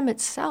 Freedom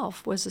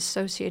itself was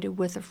associated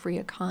with a free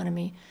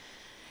economy.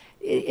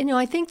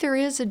 I think there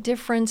is a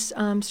difference.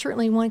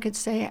 Certainly one could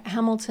say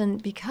Hamilton,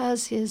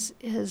 because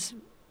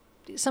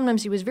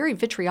sometimes he was very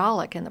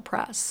vitriolic in the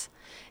press.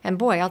 And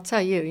boy, I'll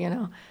tell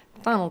you,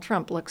 Donald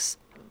Trump looks,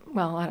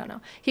 well, I don't know.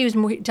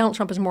 Donald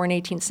Trump was more an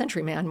 18th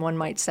century man, one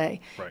might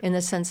say, in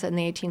the sense that in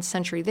the 18th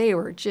century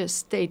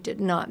they did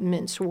not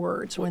mince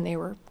words when they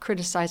were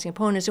criticizing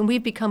opponents. And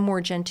we've become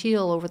more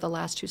genteel over the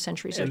last 2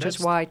 centuries, which is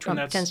why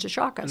Trump tends to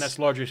shock us. And that's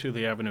largely through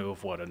the avenue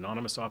of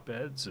anonymous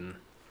op-eds and...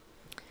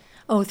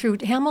 Oh, through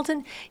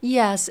Hamilton?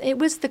 Yes, it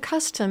was the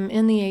custom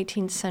in the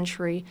 18th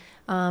century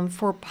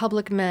for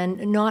public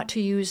men not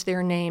to use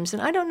their names.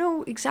 And I don't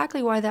know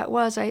exactly why that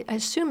was. I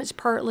assume it's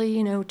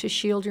partly, to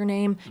shield your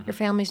name, your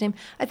family's name.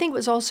 I think it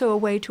was also a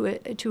way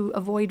to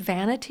avoid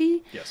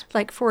vanity. Yes.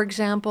 Like, for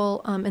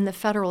example, in the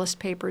Federalist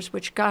Papers,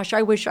 which, gosh,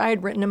 I wish I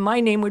had written, and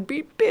my name would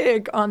be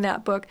big on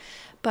that book.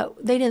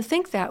 But they didn't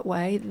think that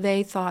way.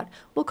 They thought,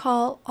 we'll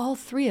call all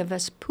 3 of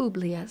us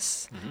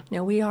Publius.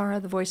 We are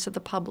the voice of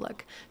the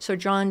public. So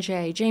John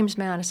Jay, James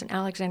Madison,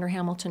 Alexander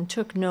Hamilton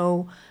took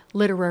no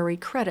literary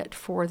credit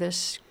for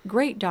this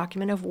great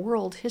document of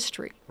world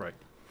history. Right.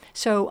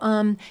 So,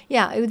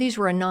 these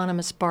were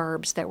anonymous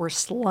barbs that were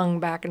slung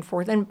back and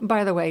forth. And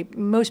by the way,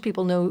 most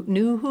people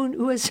knew who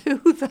was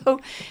who, though.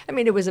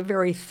 It was a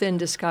very thin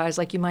disguise,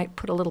 like you might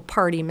put a little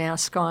party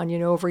mask on,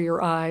 over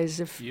your eyes.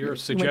 If you're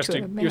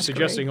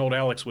suggesting old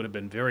Alex would have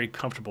been very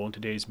comfortable in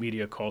today's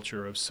media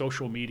culture of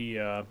social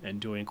media and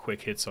doing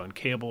quick hits on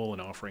cable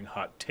and offering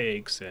hot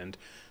takes and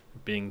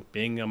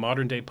being a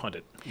modern day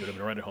pundit. You would have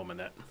been right at home in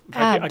that. In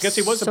fact, I guess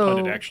he was a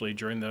pundit actually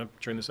during the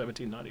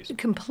 1790s.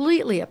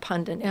 Completely a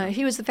pundit.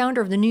 He was the founder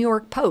of the New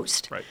York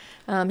Post.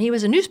 Right. He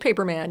was a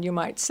newspaper man, you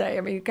might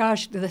say.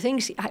 Gosh, the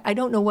things I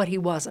don't know what he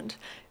wasn't.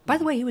 By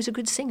the way, he was a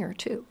good singer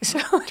too. So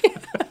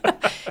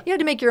you had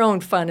to make your own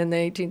fun in the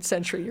 18th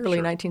century, early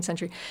 19th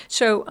century.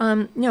 So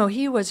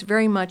he was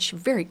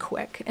very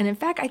quick. And in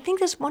fact, I think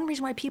that's one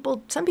reason why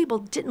some people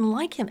didn't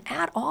like him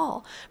at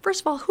all.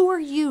 First of all, who are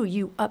you,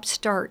 you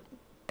upstart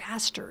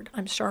bastard?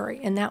 I'm sorry.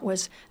 And that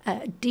was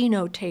a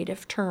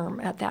denotative term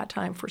at that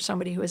time for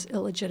somebody who was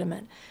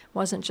illegitimate. It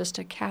wasn't just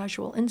a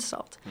casual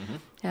insult.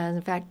 And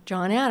in fact,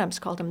 John Adams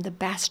called him the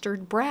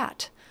bastard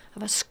brat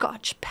of a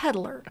Scotch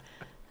peddler.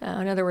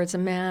 In other words, a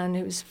man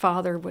whose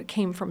father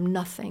came from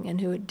nothing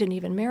and who didn't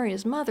even marry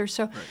his mother.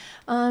 So,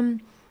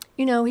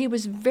 he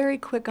was very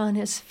quick on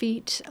his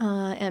feet,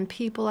 and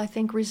people, I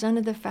think,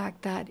 resented the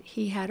fact that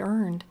he had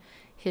earned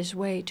his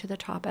way to the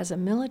top as a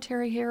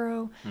military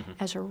hero,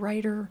 as a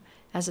writer,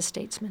 as a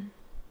statesman.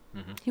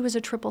 He was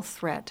a triple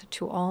threat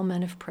to all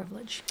men of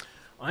privilege.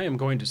 I am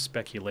going to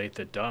speculate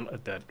that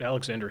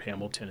Alexander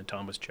Hamilton and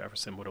Thomas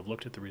Jefferson would have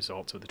looked at the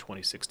results of the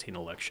 2016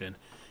 election,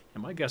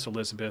 and my guess,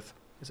 Elizabeth,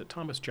 is that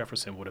Thomas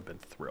Jefferson would have been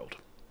thrilled.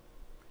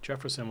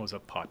 Jefferson was a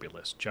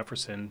populist.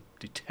 Jefferson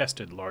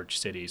detested large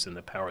cities and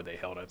the power they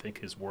held. I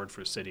think his word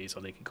for cities,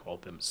 I think he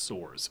called them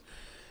sores.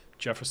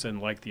 Jefferson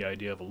liked the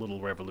idea of a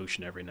little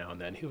revolution every now and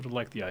then. He would have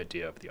liked the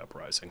idea of the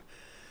uprising.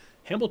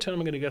 Hamilton, I'm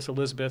going to guess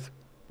Elizabeth,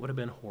 would have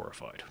been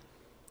horrified.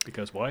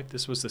 Because why?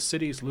 This was the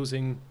cities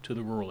losing to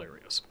the rural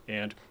areas.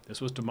 And this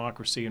was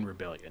democracy and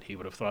rebellion. He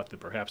would have thought that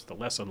perhaps the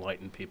less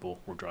enlightened people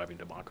were driving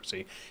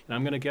democracy. And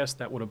I'm going to guess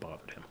that would have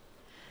bothered him.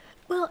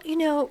 Well,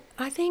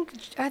 I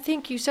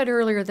think you said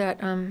earlier that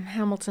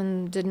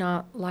Hamilton did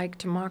not like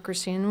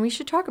democracy, and we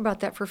should talk about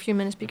that for a few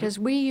minutes because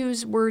we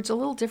use words a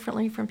little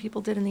differently from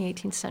people did in the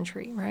 18th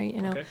century, right?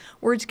 Okay.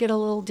 Words get a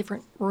little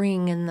different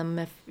ring in them,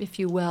 if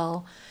you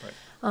will. Right.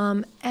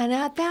 And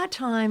at that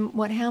time,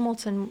 what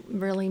Hamilton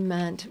really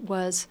meant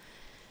was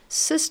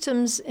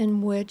systems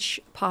in which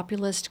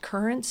populist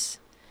currents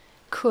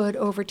could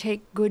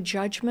overtake good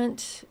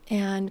judgment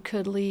and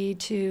could lead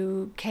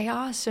to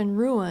chaos and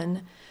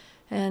ruin.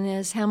 And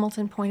as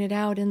Hamilton pointed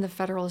out in the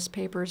Federalist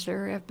Papers,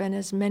 there have been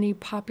as many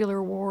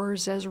popular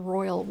wars as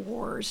royal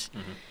wars.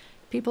 Mm-hmm.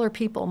 People are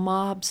people.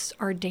 Mobs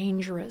are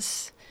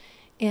dangerous.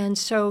 And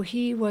so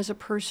he was a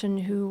person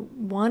who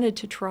wanted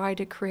to try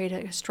to create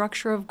a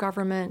structure of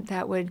government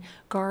that would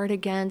guard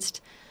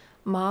against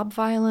mob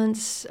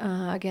violence,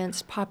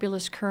 against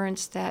populist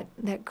currents that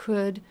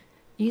could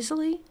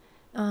easily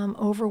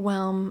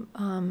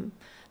overwhelm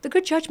the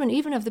good judgment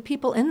even of the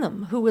people in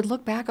them who would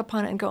look back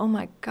upon it and go, oh,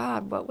 my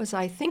God, what was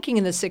I thinking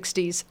in the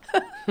 60s?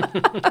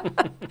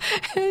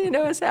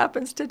 As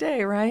happens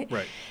today, right?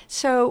 Right.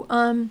 So,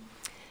 the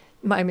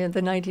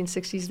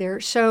 1960s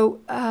there. So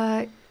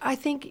I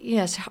think,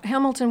 yes,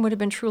 Hamilton would have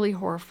been truly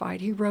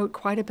horrified. He wrote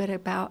quite a bit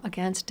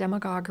against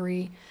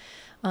demagoguery.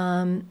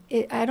 I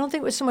don't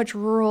think it was so much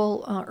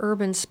rural,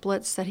 urban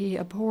splits that he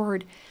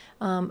abhorred,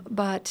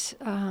 but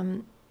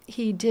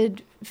he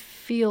did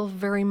feel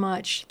very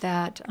much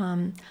that,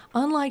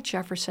 unlike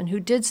Jefferson, who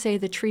did say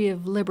the tree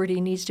of liberty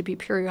needs to be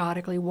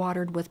periodically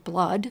watered with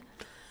blood,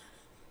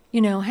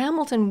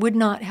 Hamilton would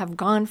not have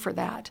gone for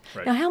that.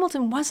 Right. Now,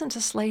 Hamilton wasn't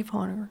a slave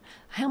owner.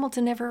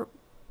 Hamilton never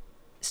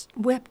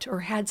whipped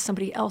or had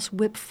somebody else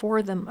whip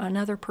for them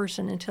another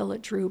person until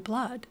it drew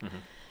blood.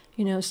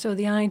 Mm-hmm. So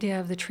the idea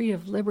of the tree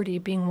of liberty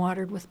being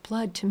watered with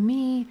blood, to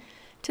me,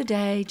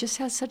 today just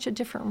has such a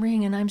different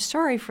ring, and I'm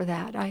sorry for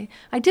that. I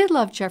did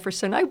love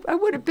Jefferson. I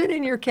would have been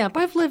in your camp.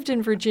 I've lived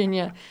in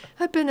Virginia.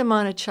 I've been to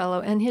Monticello,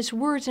 and his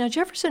words. Now,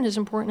 Jefferson is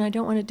important. I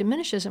don't want to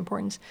diminish his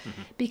importance,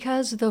 mm-hmm.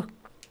 because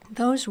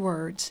those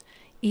words,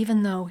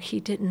 even though he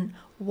didn't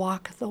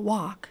walk the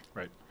walk,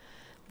 right.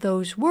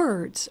 Those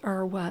words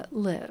are what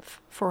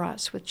live for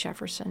us with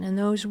Jefferson, and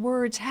those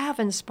words have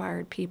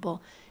inspired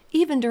people,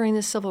 even during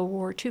the Civil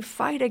War, to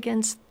fight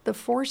against the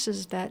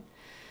forces that,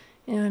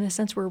 in a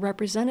sense, were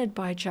represented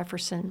by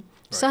Jefferson,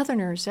 right.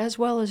 Southerners as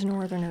well as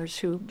Northerners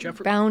who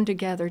bound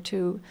together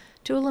to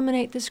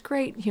eliminate this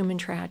great human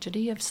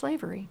tragedy of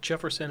slavery.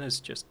 Jefferson is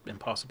just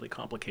impossibly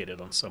complicated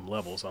on some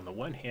levels. On the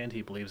one hand,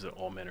 he believes that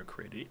all men are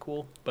created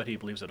equal, but he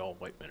believes that all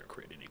white men are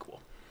created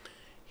equal.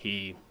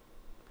 He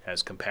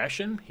has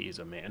compassion. He's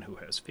a man who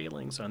has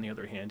feelings. On the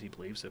other hand, he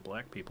believes that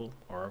black people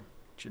are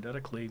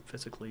genetically,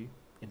 physically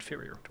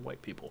inferior to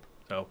white people.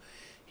 So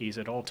he's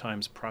at all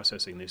times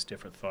processing these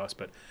different thoughts,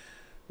 but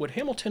would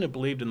Hamilton have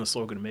believed in the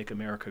slogan, "Make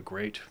America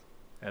Great,"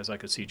 as I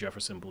could see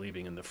Jefferson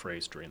believing in the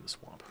phrase, "Drain the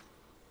swamp"?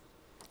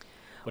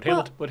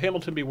 Would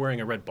Hamilton be wearing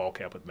a red ball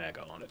cap with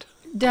MAGA on it?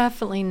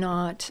 Definitely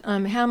not.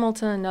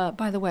 Hamilton,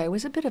 by the way,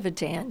 was a bit of a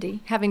dandy.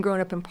 Having grown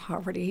up in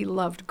poverty, he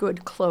loved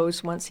good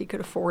clothes once he could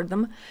afford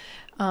them.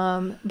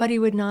 But he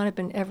would not have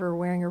been ever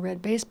wearing a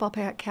red baseball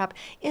cap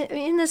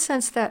in the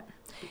sense that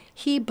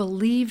he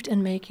believed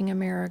in making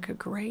America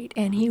great,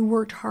 and he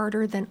worked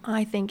harder than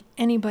I think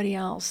anybody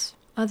else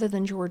other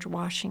than George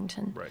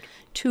Washington, right.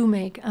 to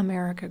make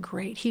America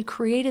great. He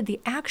created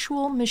the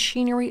actual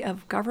machinery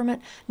of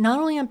government, not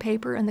only on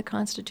paper in the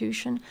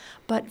Constitution,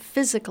 but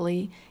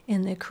physically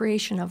in the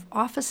creation of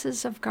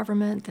offices of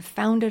government, that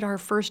founded our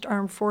first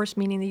armed force,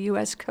 meaning the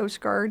U.S. Coast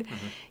Guard.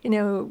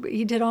 Mm-hmm.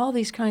 He did all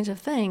these kinds of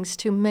things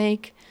to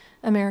make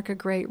America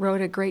Great, wrote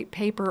a great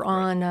paper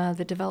on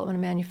the development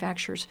of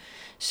manufacturers.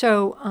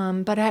 So,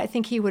 but I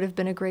think he would have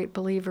been a great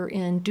believer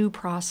in due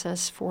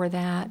process for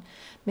that,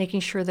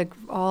 making sure that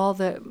all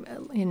the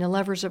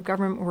levers of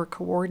government were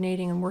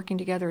coordinating and working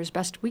together as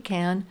best we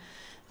can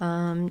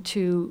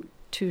to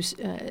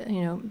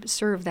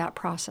serve that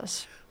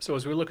process. So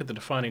as we look at the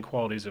defining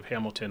qualities of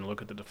Hamilton,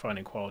 look at the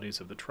defining qualities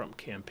of the Trump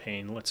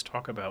campaign, let's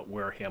talk about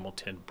where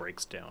Hamilton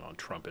breaks down on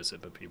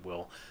Trumpism, if you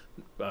will,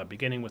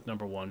 beginning with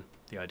number one,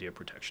 the idea of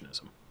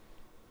protectionism.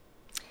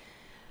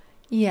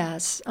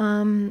 Yes.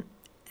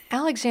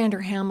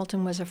 Alexander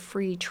Hamilton was a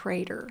free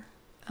trader.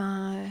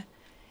 And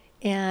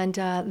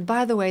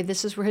by the way,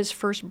 this is where his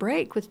first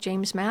break with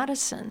James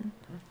Madison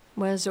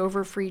was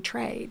over free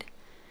trade.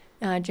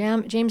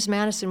 James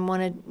Madison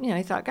wanted,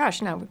 he thought,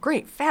 gosh, now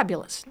great,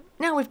 fabulous.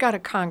 Now we've got a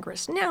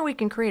Congress. Now we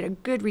can create a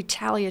good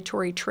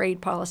retaliatory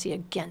trade policy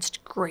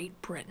against Great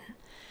Britain.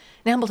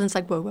 And Hamilton's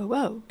like, whoa, whoa,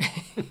 whoa.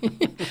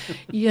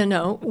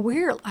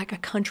 We're like a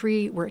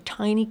country, we're a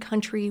tiny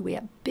country, we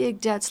have big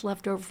debts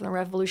left over from the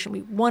Revolution,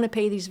 we want to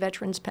pay these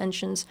veterans'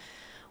 pensions.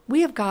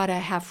 We have got to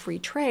have free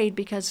trade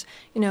because,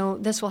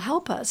 this will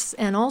help us.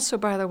 And also,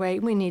 by the way,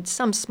 we need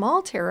some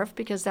small tariff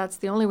because that's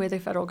the only way the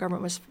federal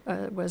government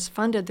was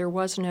funded. There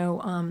was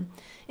no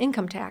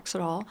income tax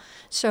at all.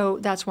 So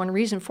that's one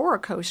reason for a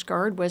Coast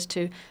Guard was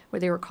where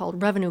they were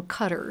called revenue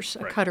cutters.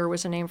 Right. A cutter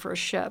was a name for a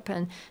ship.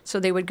 And so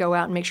they would go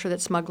out and make sure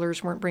that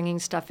smugglers weren't bringing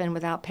stuff in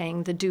without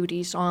paying the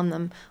duties on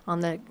them,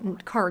 on the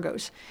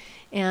cargoes.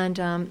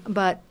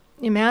 But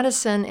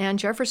Madison and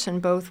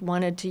Jefferson both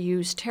wanted to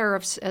use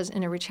tariffs as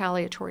in a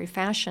retaliatory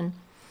fashion.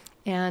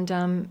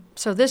 And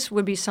so this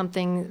would be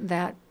something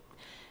that,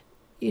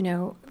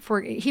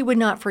 he would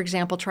not, for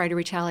example, try to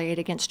retaliate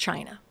against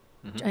China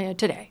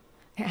today.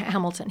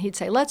 Hamilton, he'd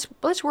say, let's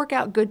work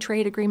out good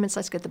trade agreements.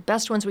 Let's get the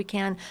best ones we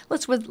can.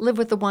 Let's live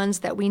with the ones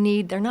that we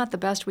need. They're not the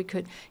best we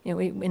could,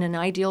 in an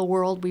ideal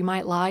world we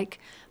might like,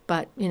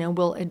 but,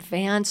 we'll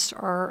advance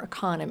our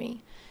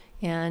economy.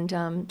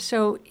 And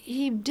so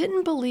he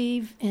didn't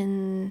believe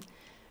in,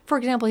 for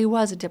example, he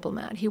was a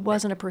diplomat. He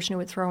wasn't a person who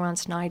would throw around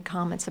snide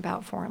comments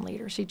about foreign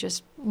leaders. He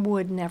just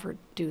would never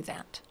do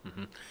that.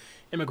 Mm-hmm.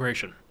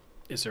 Immigration.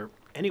 Is there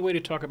any way to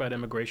talk about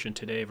immigration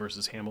today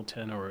versus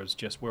Hamilton, or is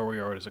just where we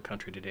are as a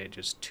country today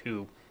just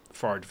too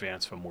far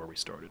advanced from where we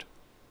started?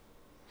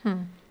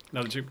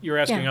 Now, you're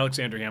asking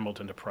Alexander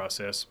Hamilton to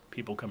process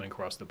people coming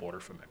across the border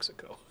from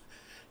Mexico.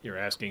 You're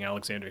asking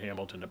Alexander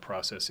Hamilton to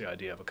process the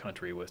idea of a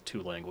country with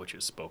two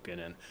languages spoken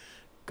and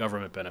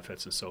government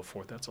benefits and so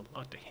forth. That's a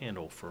lot to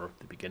handle for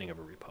the beginning of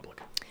a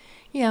republic.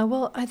 Yeah,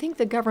 well, I think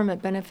the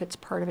government benefits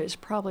part of it is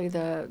probably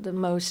the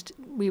most,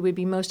 we would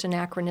be most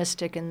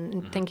anachronistic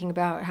in thinking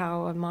about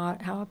how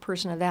a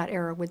person of that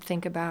era would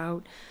think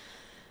about,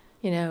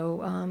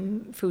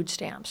 food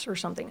stamps or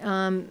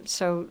something.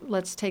 So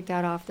let's take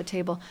that off the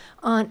table.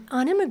 On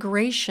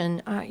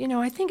immigration,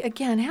 I think,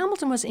 again,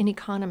 Hamilton was an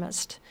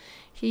economist.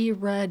 He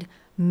read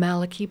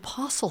Malachi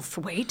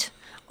Postlethwaite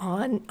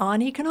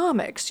on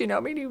economics.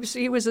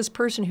 He was this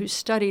person who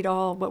studied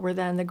all what were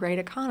then the great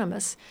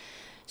economists.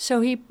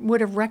 So he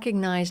would have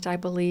recognized, I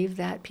believe,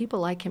 that people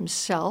like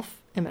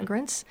himself,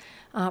 immigrants,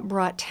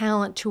 brought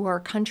talent to our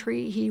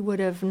country. He would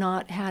have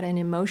not had an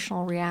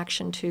emotional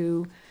reaction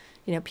to,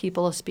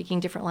 people speaking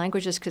different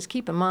languages. Because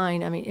keep in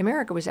mind,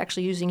 America was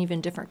actually using even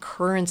different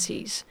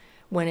currencies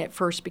when it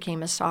first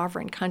became a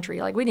sovereign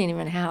country. Like, we didn't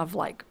even have,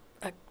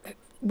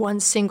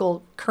 one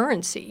single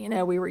currency.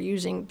 We were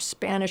using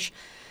Spanish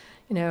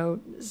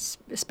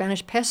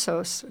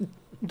pesos,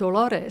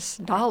 dollars.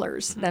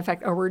 In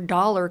fact, our word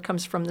dollar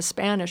comes from the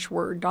Spanish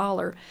word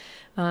dollar.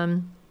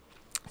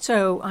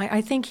 So I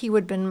think he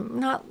would have been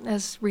not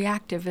as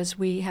reactive as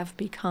we have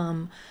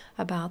become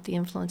about the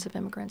influence of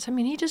immigrants.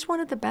 He just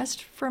wanted the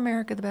best for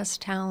America, the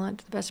best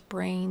talent, the best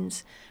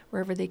brains,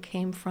 wherever they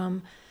came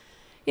from.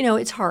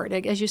 It's hard,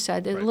 as you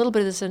said. Right. A little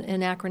bit of this is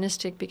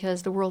anachronistic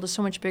because the world is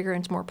so much bigger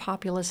and it's more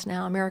populous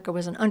now. America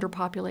was an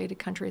underpopulated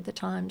country at the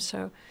time,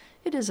 so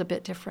it is a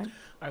bit different.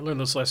 I learned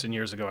this lesson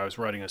years ago. I was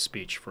writing a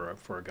speech for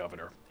a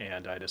governor,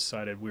 and I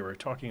decided we were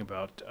talking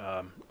about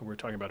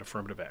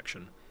affirmative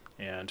action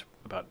and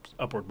about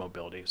upward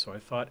mobility. So I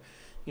thought,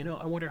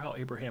 I wonder how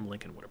Abraham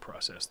Lincoln would have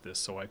processed this.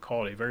 So I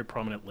called a very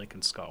prominent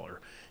Lincoln scholar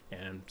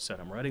and said,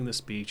 I'm writing this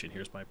speech, and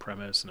here's my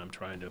premise, and I'm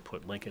trying to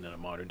put Lincoln in a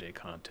modern-day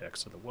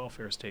context of the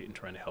welfare state and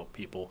trying to help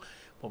people.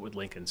 What would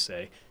Lincoln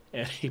say?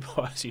 And he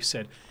paused. He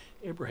said,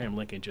 Abraham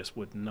Lincoln just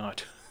would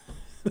not.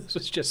 This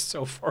was just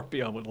so far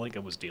beyond what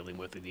Lincoln was dealing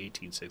with in the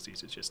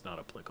 1860s. It's just not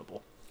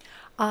applicable.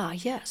 Ah,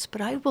 yes,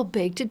 but I will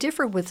beg to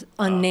differ with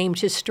unnamed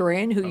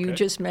historian who you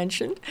just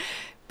mentioned,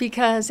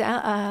 because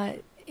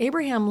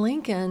Abraham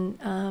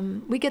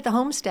Lincoln, we get the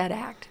Homestead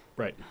Act.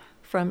 Right.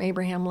 From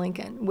Abraham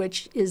Lincoln,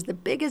 which is the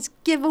biggest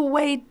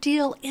giveaway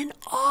deal in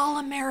all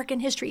American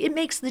history. It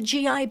makes the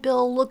GI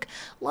Bill look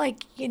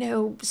like,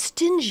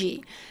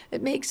 stingy.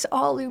 It makes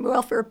all the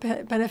welfare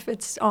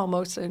benefits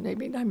almost, and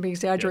maybe I'm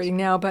exaggerating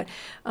now, but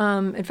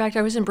in fact,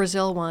 I was in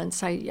Brazil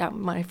once.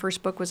 My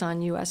first book was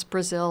on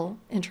U.S.-Brazil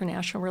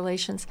international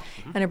relations,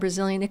 and a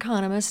Brazilian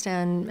economist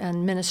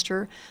and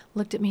minister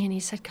looked at me and he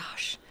said,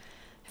 gosh,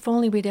 if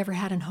only we'd ever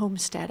had an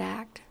Homestead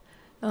Act.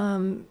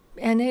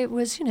 And it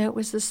was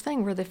this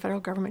thing where the federal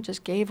government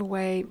just gave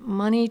away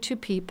money to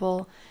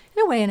people,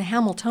 in a way, in a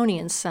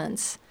Hamiltonian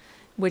sense,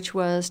 which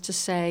was to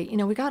say,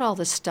 we got all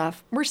this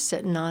stuff, we're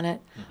sitting on it,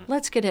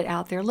 let's get it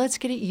out there, let's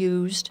get it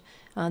used.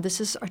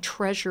 This is a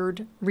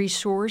treasured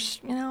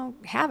resource,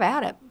 have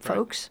at it,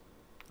 folks.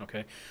 Right.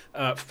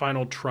 Okay.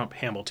 Final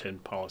Trump-Hamilton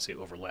policy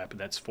overlap, and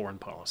that's foreign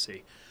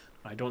policy.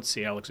 I don't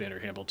see Alexander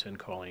Hamilton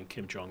calling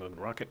Kim Jong-un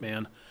Rocket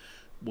Man.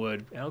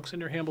 Would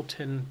Alexander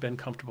Hamilton been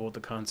comfortable with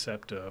the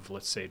concept of,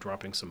 let's say,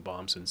 dropping some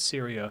bombs in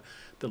Syria,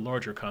 the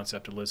larger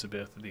concept,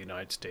 Elizabeth, of the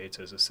United States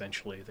as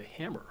essentially the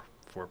hammer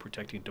for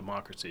protecting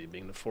democracy,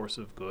 being the force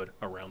of good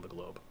around the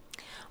globe?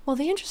 Well,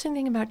 the interesting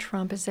thing about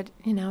Trump is that,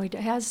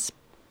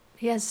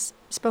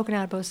 spoken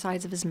out both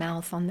sides of his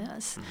mouth on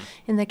this.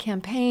 In the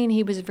campaign,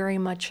 he was very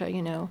much,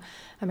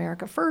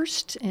 America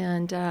first,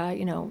 and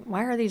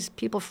why are these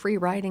people free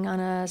riding on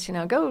us?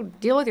 Go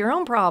deal with your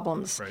own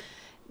problems. Right.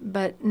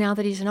 But now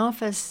that he's in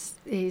office,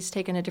 he's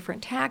taken a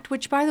different tact,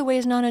 which, by the way,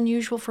 is not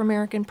unusual for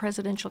American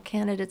presidential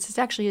candidates. It's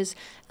actually his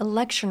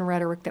election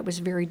rhetoric that was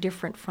very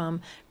different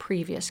from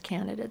previous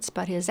candidates.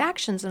 But his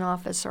actions in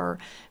office are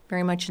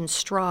very much in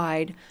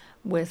stride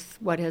with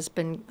what has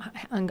been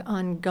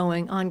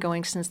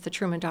ongoing since the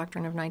Truman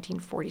Doctrine of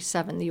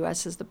 1947. The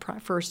U.S. is the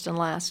first and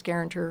last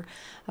guarantor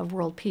of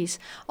world peace,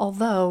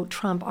 although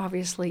Trump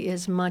obviously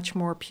is much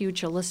more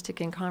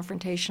pugilistic and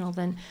confrontational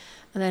than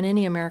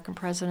any American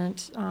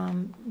president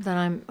that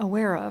I'm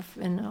aware of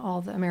in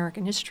all the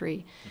American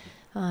history,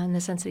 in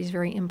the sense that he's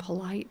very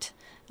impolite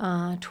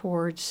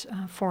towards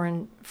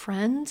foreign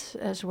friends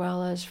as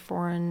well as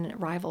foreign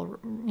rivals.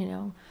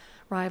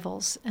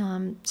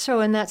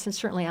 So in that sense,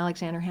 certainly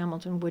Alexander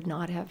Hamilton would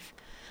not have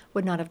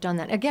done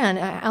that. Again,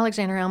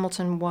 Alexander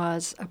Hamilton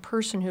was a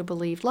person who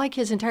believed, like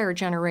his entire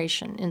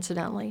generation,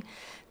 incidentally,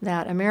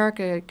 that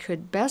America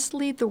could best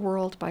lead the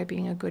world by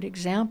being a good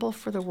example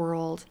for the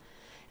world.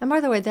 And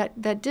by the way,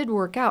 that did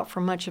work out for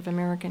much of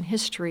American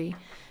history.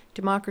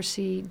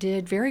 Democracy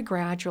did very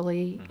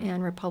gradually,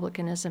 and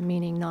republicanism,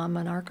 meaning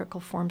non-monarchical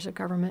forms of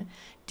government,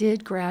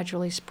 did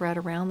gradually spread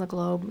around the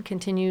globe.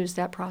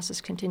 That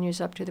process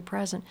continues up to the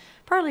present,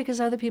 partly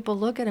because other people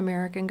look at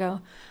America and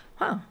go,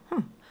 wow,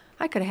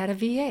 I could have had a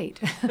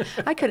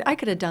V8. I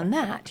could have done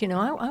that.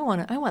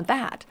 I want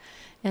that.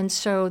 And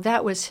so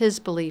that was his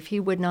belief. He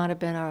would not have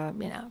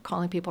been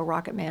calling people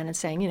Rocket Man and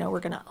saying, we're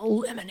going to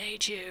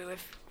eliminate you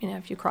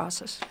if you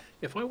cross us.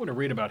 If I want to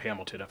read about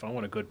Hamilton, if I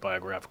want a good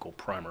biographical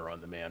primer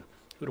on the man,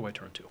 who do I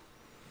turn to?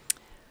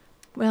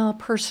 Well,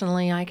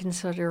 personally, I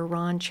consider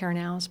Ron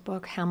Chernow's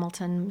book,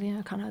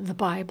 Hamilton, kind of the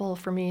Bible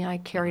for me. I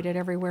carried it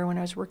everywhere when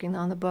I was working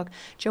on the book.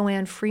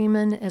 Joanne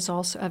Freeman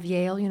of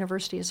Yale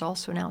University is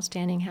also an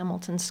outstanding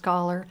Hamilton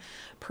scholar.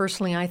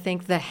 Personally, I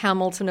think The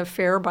Hamilton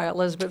Affair by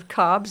Elizabeth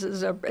Cobbs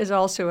is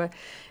also a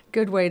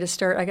good way to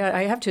start.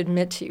 I have to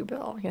admit to you,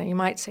 Bill, you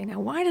might say, now,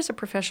 why does a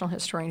professional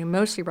historian who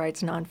mostly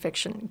writes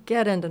nonfiction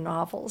get into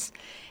novels?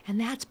 And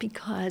that's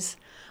because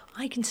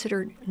I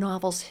considered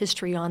novels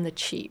history on the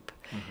cheap.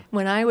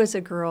 When I was a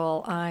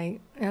girl,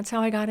 that's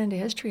how I got into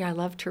history. I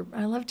loved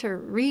to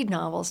read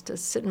novels, to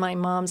sit in my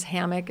mom's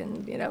hammock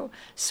and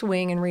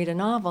swing and read a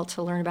novel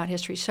to learn about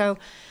history. So,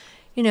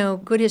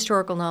 good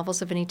historical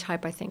novels of any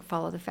type, I think,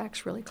 follow the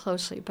facts really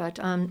closely. But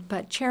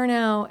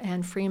Chernow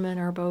and Freeman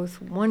are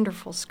both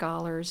wonderful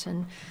scholars,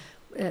 and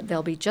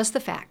they'll be just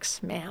the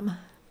facts, ma'am.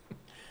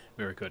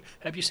 Very good.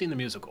 Have you seen the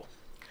musical?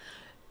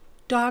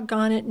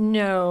 Doggone it,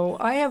 no.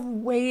 I have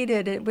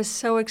waited. It was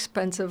so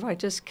expensive. I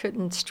just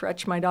couldn't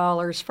stretch my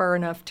dollars far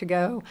enough to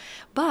go.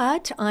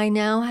 But I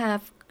now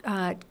have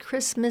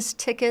Christmas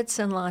tickets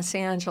in Los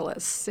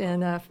Angeles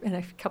in a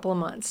couple of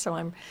months. So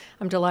I'm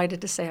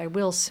delighted to say I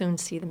will soon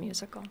see the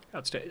musical.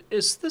 Outstanding.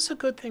 Is this a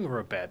good thing or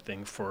a bad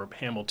thing for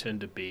Hamilton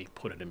to be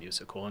put in a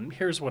musical? And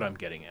here's what I'm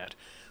getting at.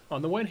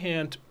 On the one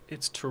hand,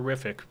 it's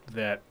terrific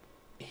that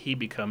he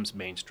becomes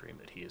mainstream,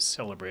 that he is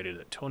celebrated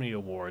at Tony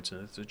Awards,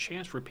 and it's a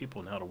chance for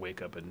people now to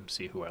wake up and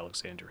see who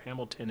Alexander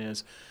Hamilton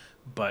is.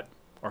 But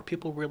are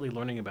people really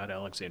learning about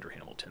Alexander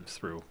Hamilton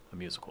through a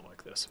musical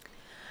like this?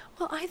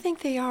 Well, I think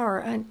they are.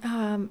 And,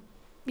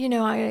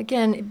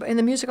 again, in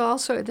the musical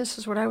also, this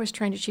is what I was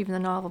trying to achieve in the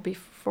novel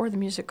before the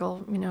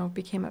musical,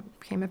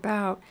 came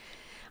about.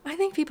 I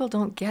think people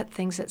don't get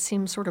things that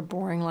seem sort of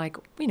boring, like,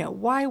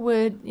 why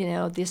would,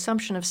 the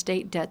assumption of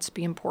state debts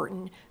be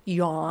important?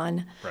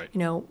 Yawn. Right.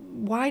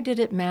 Why did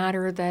it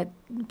matter that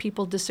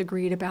people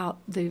disagreed about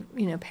the,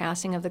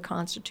 passing of the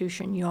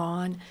Constitution?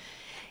 Yawn.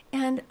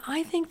 And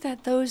I think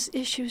that those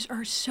issues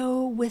are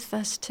so with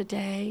us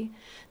today.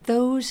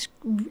 Those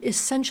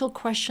essential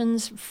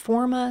questions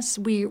form us.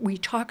 We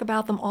talk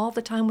about them all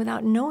the time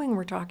without knowing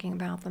we're talking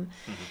about them.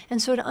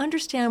 And so to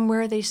understand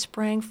where they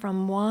sprang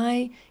from,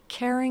 why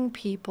caring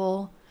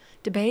people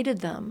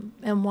debated them,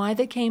 and why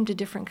they came to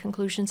different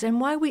conclusions,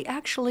 and why we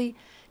actually,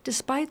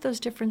 despite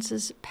those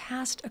differences,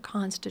 passed a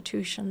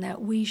constitution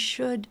that we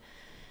should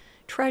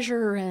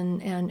treasure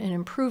and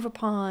improve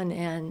upon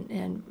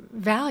and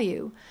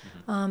value.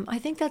 I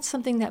think that's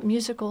something that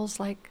musicals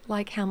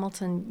like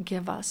Hamilton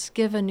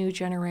give a new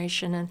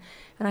generation, and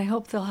I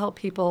hope they'll help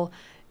people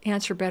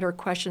answer better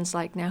questions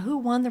like, now, who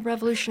won the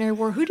Revolutionary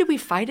War? Who did we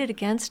fight it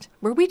against?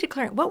 What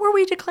were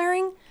we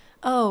declaring?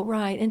 Oh,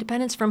 right,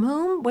 independence from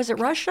whom? Was it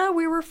Russia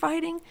we were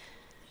fighting?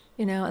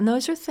 And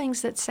those are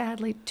things that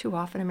sadly too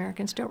often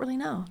Americans don't really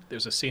know.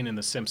 There's a scene in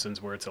The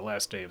Simpsons where it's the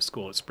last day of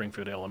school at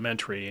Springfield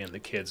Elementary, and the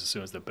kids, as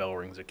soon as the bell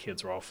rings, the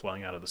kids are all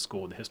flying out of the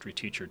school, and the history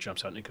teacher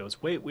jumps out and he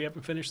goes, wait, we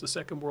haven't finished the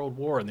Second World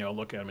War, and they all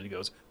look at him and he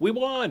goes, we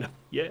won!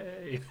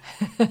 Yay!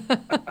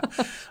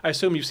 I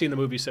assume you've seen the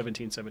movie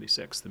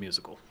 1776, the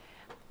musical.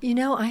 You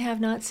know, I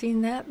have not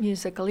seen that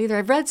musical either.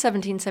 I've read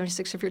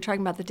 1776 if you're talking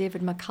about the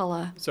David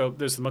McCullough. So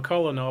there's the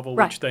McCullough novel,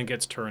 Right. which then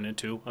gets turned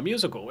into a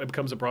musical. It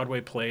becomes a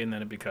Broadway play, and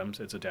then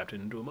it's adapted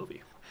into a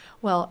movie.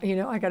 Well, you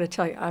know, I got to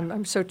tell you,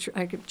 I'm so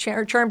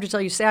charmed to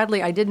tell you.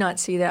 Sadly, I did not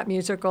see that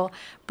musical,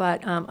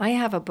 but I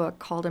have a book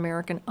called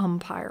American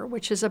Umpire,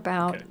 which is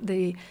about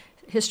the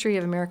history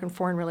of American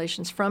foreign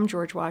relations from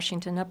George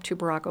Washington up to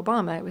Barack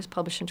Obama. It was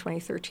published in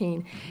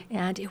 2013,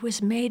 and it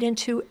was made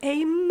into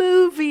a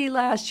movie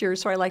last year.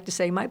 So I like to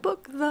say my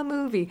book, the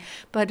movie.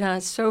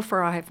 But so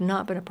far, I have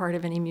not been a part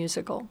of any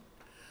musical.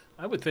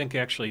 I would think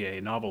actually a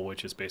novel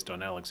which is based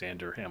on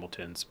Alexander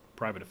Hamilton's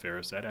private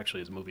affairs, that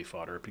actually is movie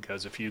fodder,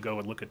 because if you go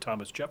and look at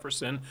Thomas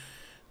Jefferson,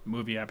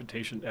 movie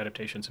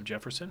adaptations of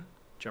Jefferson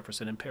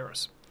in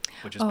Paris,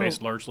 which is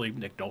based largely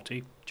Nick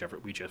Nolte.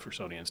 We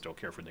Jeffersonians don't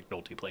care for Nick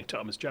Nolte playing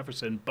Thomas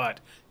Jefferson, but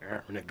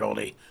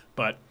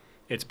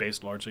it's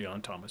based largely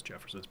on Thomas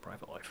Jefferson's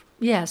private life.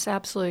 Yes,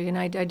 absolutely. And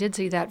I did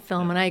see that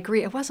film, and I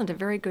agree. It wasn't a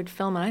very good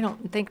film, and I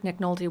don't think Nick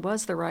Nolte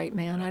was the right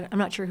man. I'm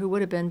not sure who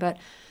would have been, but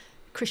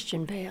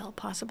Christian Bale,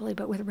 possibly,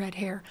 but with red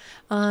hair.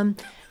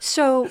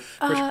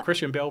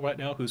 Christian Bale right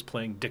now, who's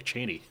playing Dick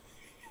Cheney.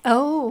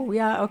 Oh,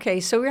 yeah, okay.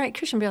 So, right,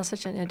 Christian Bale is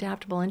such an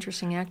adaptable,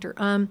 interesting actor.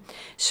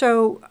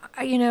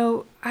 You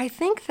know, I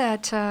think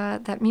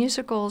that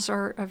musicals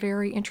are a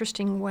very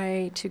interesting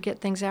way to get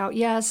things out.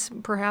 Yes,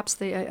 perhaps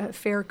the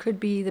affair could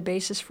be the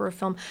basis for a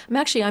film.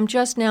 I'm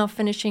just now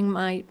finishing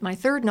my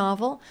third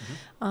novel,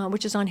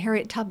 which is on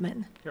Harriet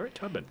Tubman. Harriet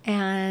Tubman.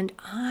 And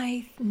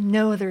I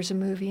know there's a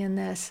movie in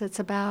this. It's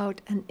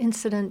about an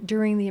incident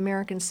during the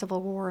American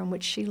Civil War in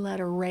which she led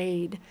a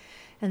raid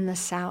in the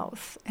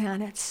South,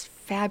 and it's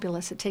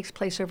fabulous. It takes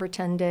place over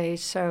 10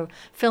 days, so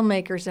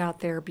filmmakers out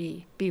there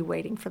be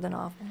waiting for the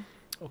novel.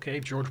 Okay,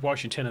 George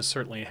Washington has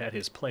certainly had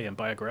his play in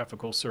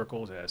biographical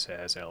circles, as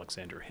has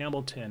Alexander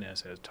Hamilton,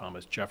 as has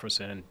Thomas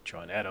Jefferson,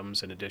 John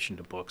Adams. In addition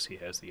to books, he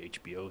has the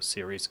HBO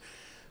series.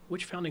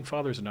 Which founding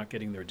fathers are not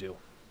getting their due?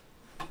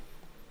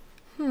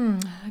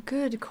 A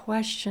good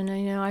question.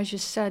 You know, I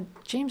just said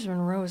James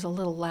Monroe is a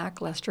little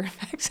lackluster. In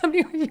fact,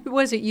 somebody,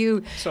 was it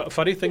you? So, a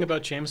funny thing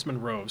about James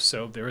Monroe.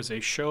 So, there is a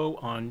show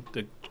on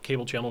the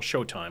cable channel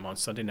Showtime on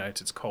Sunday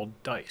nights. It's called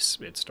Dice.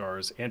 It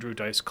stars Andrew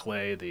Dice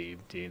Clay, the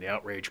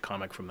outrage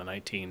comic from the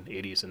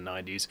 1980s and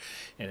 90s,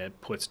 and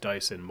it puts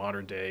Dice in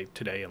modern day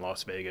today in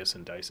Las Vegas.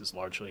 And Dice is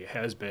largely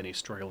has been. He's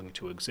struggling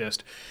to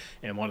exist.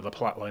 And one of the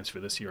plot lines for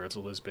this year is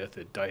Elizabeth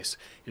that Dice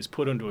is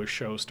put into a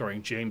show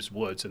starring James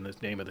Woods, and the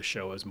name of the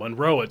show is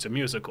Monroe. It's a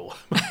musical.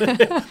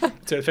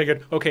 So I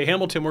figured, okay,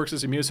 Hamilton works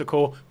as a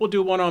musical. We'll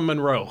do one on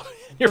Monroe.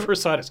 Your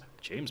first thought is,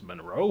 James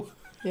Monroe?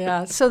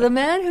 Yeah, so the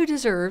man who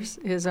deserves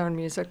his own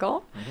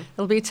musical,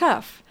 it'll be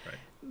tough,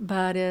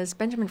 but is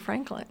Benjamin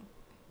Franklin.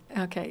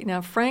 Okay, now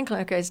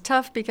Franklin, it's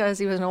tough because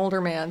he was an older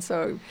man,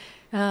 so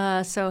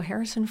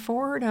Harrison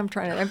Ford, I'm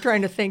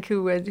trying to think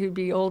who'd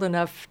be old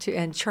enough to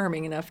and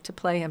charming enough to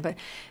play him, but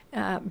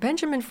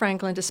Benjamin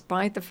Franklin,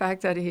 despite the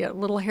fact that he had a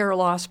little hair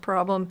loss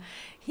problem,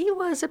 he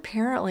was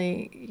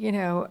apparently, you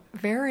know,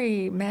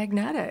 very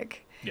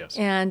magnetic. Yes.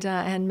 And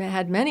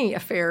had many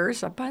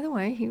affairs. By the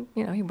way,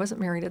 he wasn't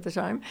married at the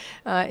time.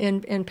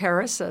 In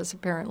Paris, as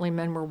apparently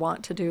men were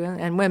wont to do,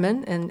 and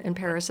women in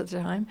Paris at the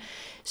time.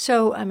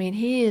 So I mean,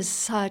 he is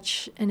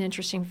such an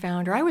interesting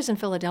founder. I was in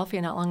Philadelphia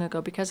not long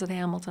ago because of the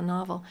Hamilton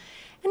novel,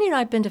 and you know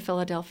I've been to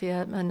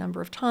Philadelphia a number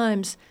of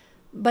times,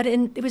 but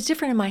it was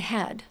different in my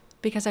head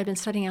because I'd been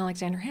studying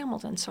Alexander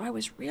Hamilton. So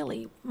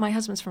my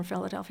husband's from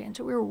Philadelphia, and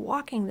so we were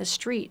walking the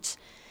streets.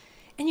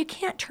 And you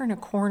can't turn a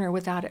corner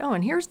without it. Oh,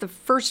 and here's the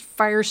first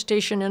fire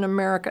station in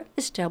America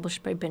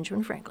established by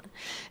Benjamin Franklin.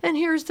 And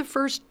here's the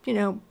first, you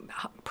know,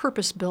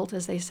 purpose-built,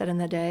 as they said in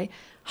the day,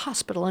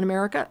 hospital in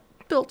America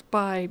built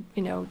by,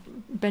 you know,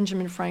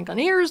 Benjamin Franklin.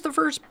 Here's the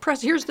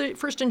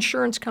first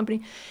insurance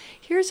company.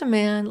 Here's a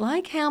man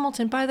like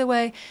Hamilton. By the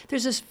way,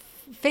 there's this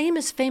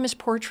famous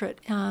portrait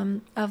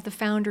of the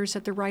founders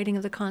at the writing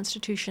of the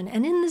Constitution.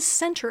 And in the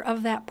center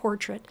of that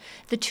portrait,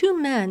 the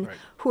two men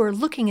who are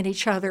looking at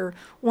each other,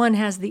 one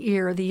has the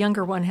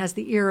younger one has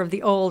the ear of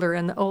the older,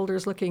 and the older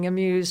is looking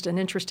amused and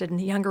interested, and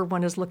the younger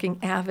one is looking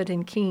avid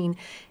and keen.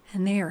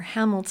 And they are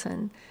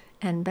Hamilton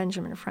and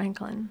Benjamin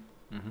Franklin.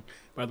 Mm-hmm.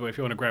 By the way, if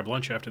you want to grab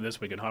lunch after this,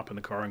 we can hop in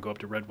the car and go up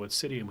to Redwood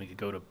City, and we could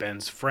go to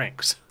Ben's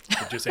Franks,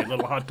 which is a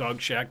little hot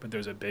dog shack, but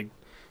there's a big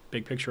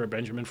picture of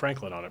Benjamin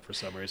Franklin on it for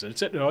some reason.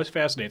 It always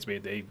fascinates me.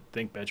 They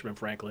think Benjamin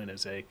Franklin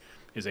is a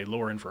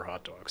lure-in for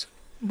hot dogs.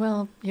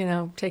 Well, you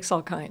know, takes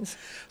all kinds.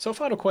 So,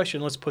 final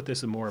question. Let's put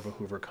this in more of a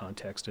Hoover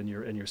context. In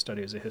your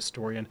study as a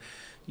historian,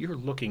 you're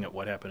looking at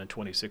what happened in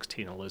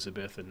 2016,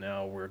 Elizabeth, and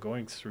now we're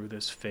going through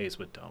this phase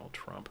with Donald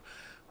Trump.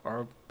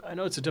 I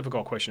know it's a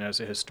difficult question as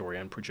a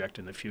historian, project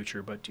in the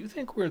future, but do you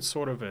think we're in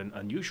sort of an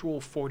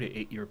unusual 4 to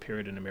 8 year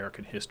period in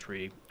American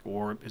history,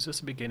 or is this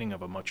the beginning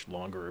of a much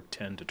longer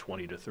 10 to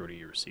 20 to 30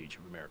 year siege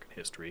of American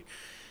history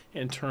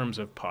in terms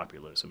of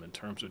populism, in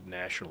terms of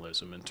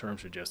nationalism, in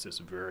terms of just this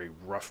very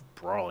rough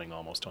brawling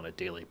almost on a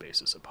daily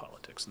basis of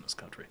politics in this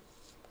country?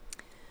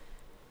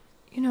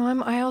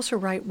 I also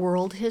write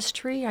world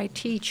history. I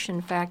teach,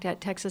 in fact, at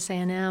Texas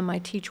A&M, I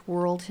teach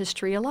world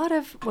history. A lot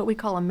of what we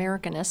call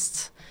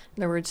Americanists,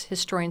 in other words,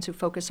 historians who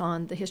focus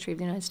on the history of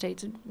the United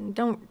States,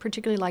 don't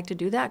particularly like to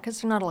do that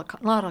because there's not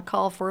a lot of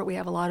call for it. We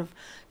have a lot of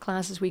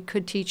classes we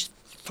could teach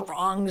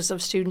throngs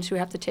of students who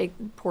have to take,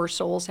 poor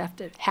souls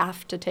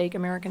have to take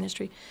American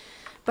history.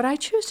 But I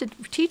choose to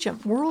teach them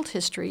world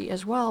history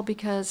as well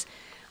because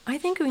I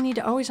think we need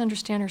to always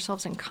understand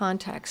ourselves in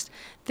context.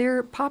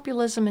 Their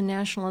populism and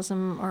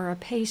nationalism are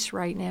apace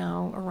right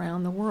now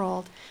around the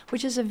world,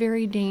 which is a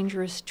very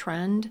dangerous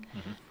trend.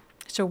 Mm-hmm.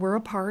 So we're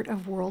a part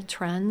of world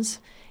trends,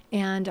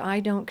 and I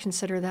don't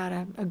consider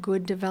that a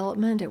good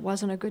development. It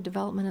wasn't a good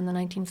development in the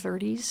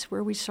 1930s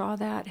where we saw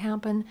that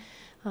happen.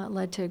 It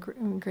led to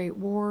great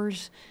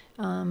wars.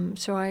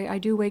 So I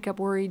do wake up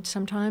worried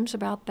sometimes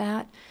about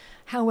that.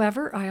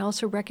 However, I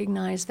also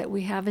recognize that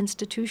we have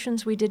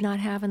institutions we did not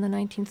have in the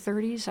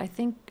 1930s.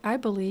 I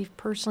believe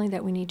personally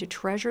that we need to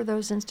treasure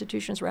those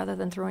institutions rather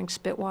than throwing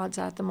spitwads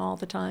at them all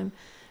the time.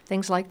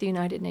 Things like the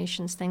United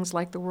Nations, things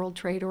like the World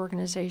Trade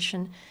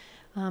Organization,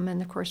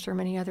 and of course there are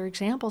many other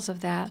examples of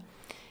that.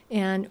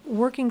 And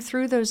working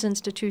through those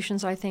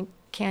institutions, I think,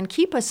 can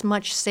keep us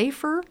much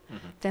safer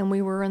than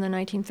we were in the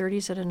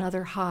 1930s at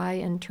another high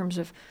in terms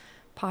of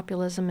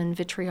populism and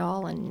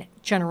vitriol and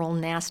general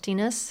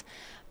nastiness.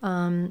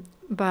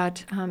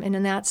 But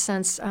in that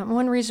sense,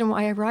 one reason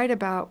why I write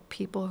about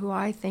people who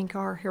I think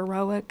are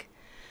heroic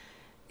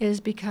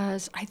is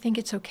because I think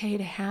it's okay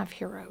to have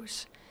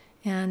heroes.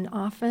 And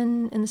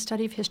often in the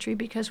study of history,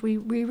 because we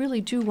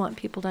really do want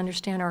people to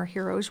understand our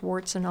heroes,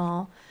 warts and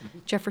all,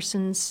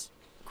 Jefferson's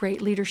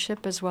great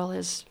leadership as well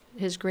as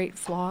his great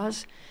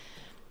flaws,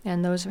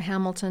 and those of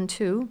Hamilton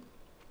too,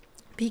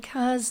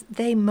 because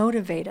they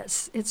motivate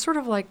us. It's sort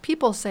of like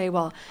people say,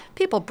 well,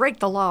 people break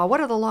the law.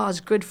 What are the laws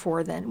good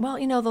for then? Well,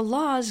 the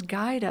laws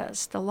guide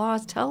us. The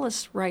laws tell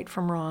us right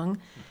from wrong,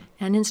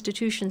 and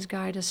institutions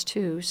guide us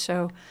too.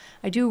 So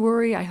I do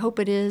worry. I hope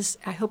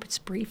it's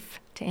brief,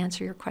 to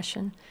answer your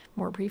question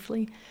more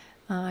briefly.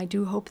 I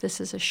do hope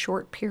this is a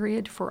short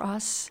period for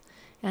us,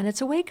 and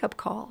it's a wake-up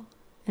call.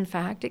 In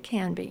fact, it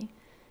can be.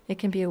 It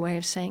can be a way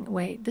of saying,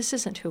 wait, this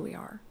isn't who we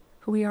are.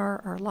 Who we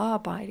are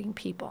law-abiding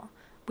people.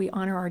 We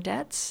honor our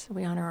debts.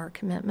 We honor our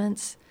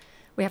commitments.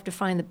 We have to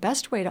find the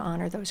best way to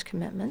honor those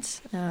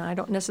commitments. I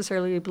don't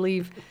necessarily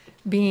believe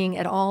being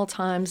at all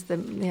times the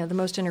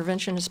most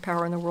interventionist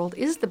power in the world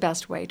is the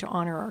best way to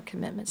honor our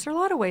commitments. There are a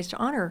lot of ways to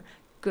honor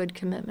good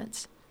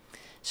commitments.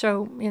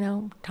 So,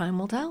 time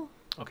will tell.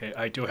 Okay,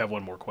 I do have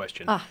one more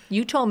question.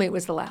 You told me it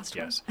was the last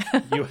one.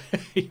 Yes.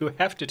 You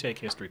have to take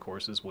history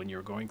courses when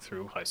you're going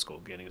through high school,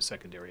 getting a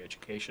secondary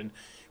education.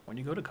 When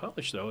you go to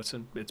college, though,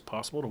 it's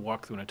possible to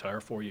walk through an entire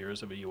 4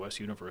 years of a U.S.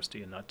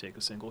 university and not take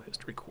a single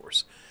history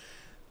course.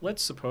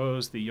 Let's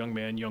suppose the young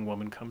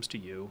woman comes to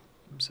you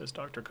and says,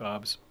 Dr.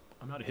 Cobbs,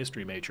 I'm not a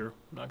history major,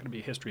 I'm not going to be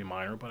a history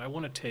minor, but I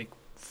want to take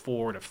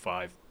 4 to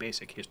 5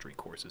 basic history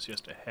courses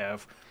just to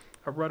have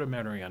a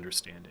rudimentary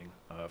understanding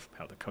of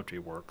how the country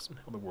works and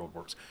how the world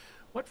works.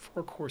 What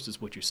 4 courses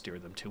would you steer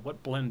them to?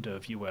 What blend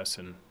of U.S.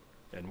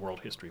 and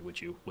world history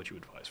would you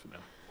advise for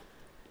them?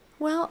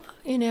 Well,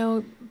 I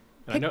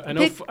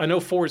know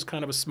 4 is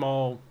kind of a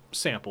small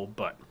sample,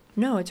 but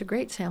no, it's a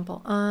great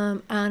sample.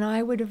 And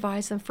I would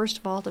advise them, first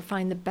of all, to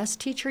find the best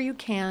teacher you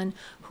can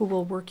who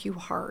will work you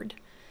hard.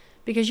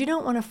 Because you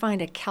don't want to find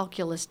a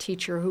calculus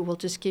teacher who will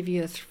just give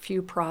you a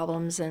few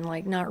problems and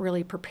not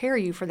really prepare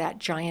you for that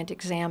giant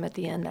exam at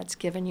the end that's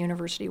given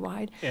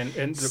university-wide.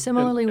 And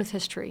similarly with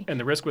history. And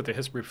the risk with the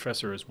history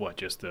professor is what?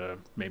 Just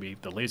maybe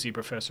the lazy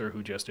professor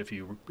who just, if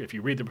you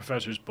read the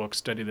professor's books,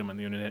 study them on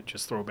the internet,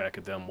 just throw back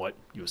at them what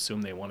you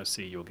assume they want to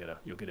see, you'll get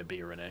a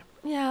B or an A.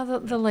 Yeah,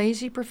 the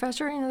lazy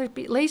professor.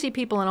 There's lazy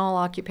people in all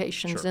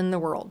occupations in the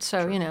world.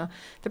 So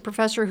the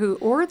professor who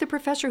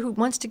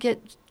wants to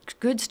get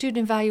good student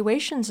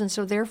evaluations and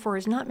so therefore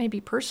is not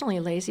maybe personally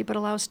lazy but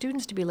allows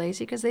students to be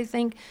lazy because they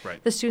think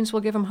the students will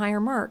give them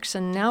higher marks.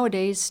 And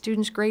nowadays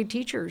students grade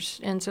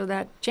teachers, and so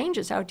that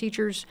changes how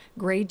teachers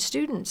grade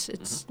students.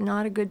 It's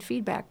not a good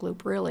feedback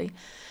loop, really.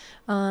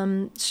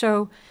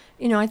 So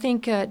I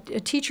think a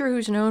teacher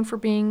who's known for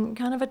being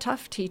kind of a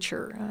tough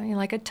teacher,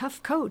 like a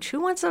tough coach.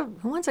 Who wants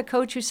a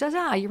coach who says,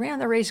 you ran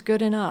the race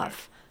good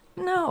enough?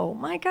 No,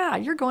 my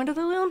God, you're going to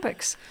the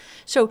Olympics.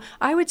 So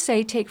I would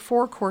say take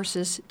 4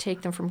 courses,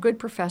 take them from good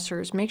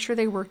professors, make sure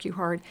they work you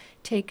hard,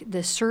 take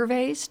the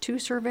surveys, 2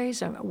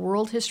 surveys,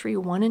 World History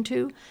 1 and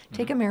 2,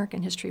 take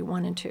American History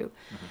 1 and 2.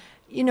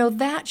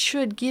 That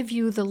should give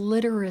you the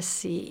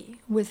literacy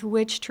with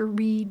which to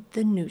read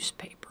the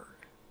newspaper.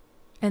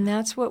 And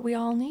that's what we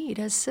all need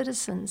as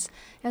citizens,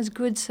 as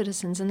good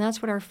citizens, and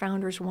that's what our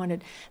founders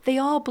wanted. They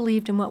all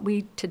believed in what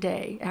we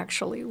today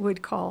actually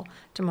would call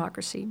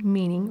democracy,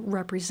 meaning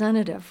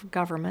representative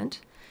government.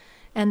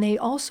 And they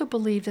also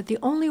believed that the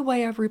only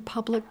way a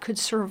republic could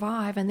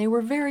survive, and they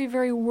were very,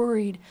 very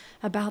worried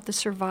about the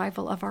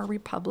survival of our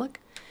republic,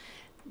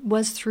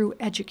 was through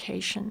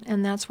education.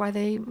 And that's why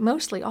they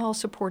mostly all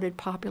supported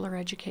popular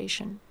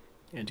education.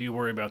 And do you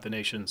worry about the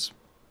nation's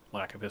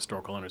lack of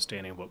historical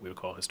understanding of what we would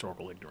call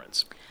historical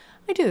ignorance.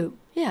 I do,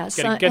 yes.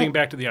 Getting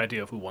back to the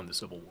idea of who won the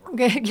Civil War.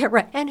 Yeah,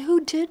 right. And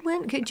who did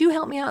win? Could you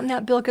help me out in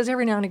that, Bill? Because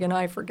every now and again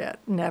I forget.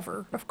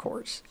 Never, of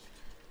course.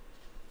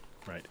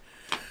 Right.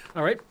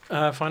 All right.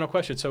 Final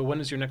question. So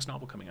when is your next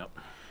novel coming out?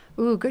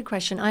 Ooh, good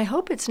question. I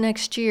hope it's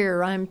next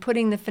year. I'm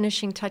putting the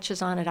finishing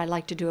touches on it. I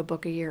like to do a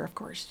book a year, of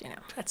course.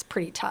 That's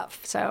pretty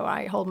tough. So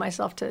I hold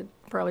myself to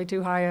probably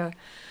too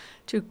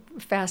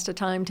fast a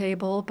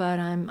timetable, but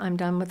I'm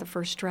done with the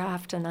first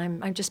draft, and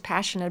I'm just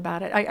passionate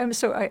about it.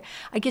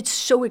 I get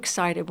so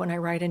excited when I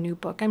write a new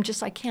book.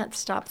 I can't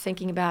stop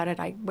thinking about it.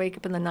 I wake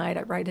up in the night,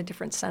 I write a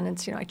different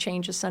sentence. I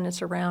change a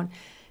sentence around.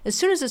 As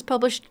soon as it's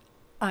published,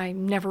 I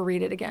never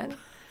read it again.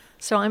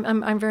 So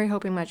I'm very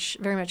much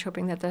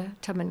hoping that the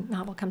Tubman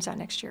novel comes out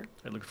next year.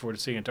 I look forward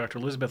to seeing it. Dr.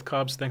 Elizabeth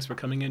Cobbs, thanks for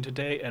coming in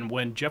today. And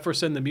when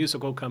Jefferson the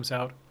Musical comes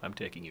out, I'm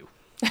taking you.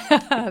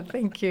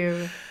 Thank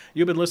you.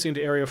 You've been listening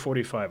to Area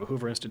 45, a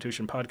Hoover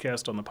Institution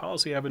podcast on the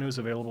policy avenues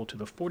available to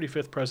the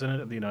 45th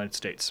President of the United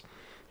States.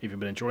 If you've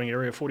been enjoying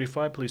Area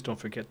 45, please don't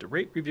forget to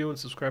rate, review, and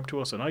subscribe to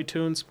us on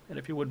iTunes. And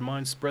if you wouldn't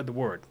mind, spread the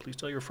word. Please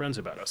tell your friends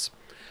about us.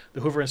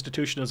 The Hoover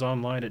Institution is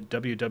online at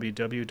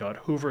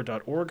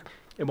www.hoover.org.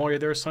 And while you're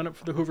there, sign up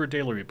for the Hoover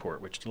Daily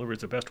Report, which delivers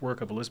the best work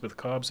of Elizabeth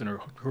Cobbs and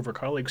her Hoover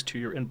colleagues to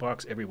your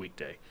inbox every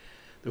weekday.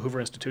 The Hoover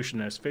Institution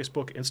has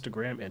Facebook,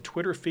 Instagram, and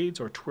Twitter feeds.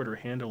 Our Twitter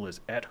handle is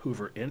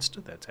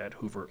 @HooverInst. That's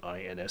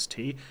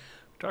 @HooverInst.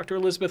 Dr.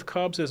 Elizabeth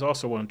Cobbs is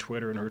also on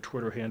Twitter, and her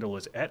Twitter handle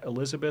is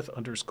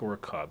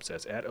 @Elizabeth_Cobbs.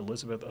 That's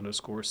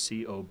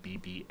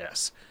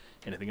 @Elizabeth_COBBS.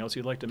 Anything else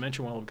you'd like to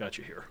mention while I've got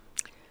you here?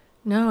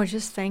 No,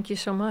 just thank you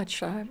so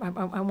much. I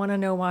want to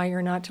know why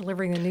you're not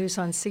delivering the news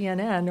on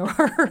CNN or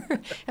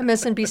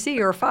MSNBC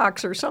or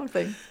Fox or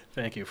something.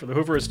 Thank you. For the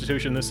Hoover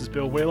Institution, this is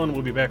Bill Whalen.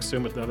 We'll be back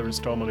soon with another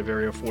installment of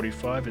Area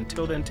 45.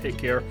 Until then, take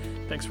care.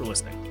 Thanks for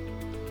listening.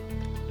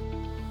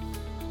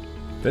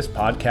 This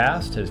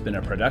podcast has been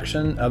a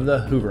production of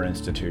the Hoover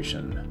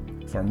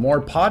Institution. For more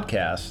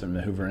podcasts from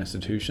the Hoover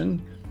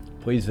Institution,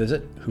 please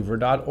visit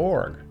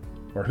hoover.org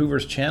or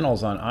Hoover's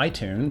channels on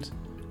iTunes,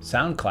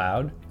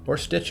 SoundCloud, or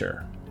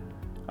Stitcher.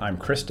 I'm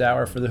Chris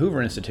Dower for the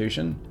Hoover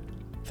Institution.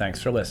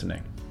 Thanks for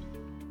listening.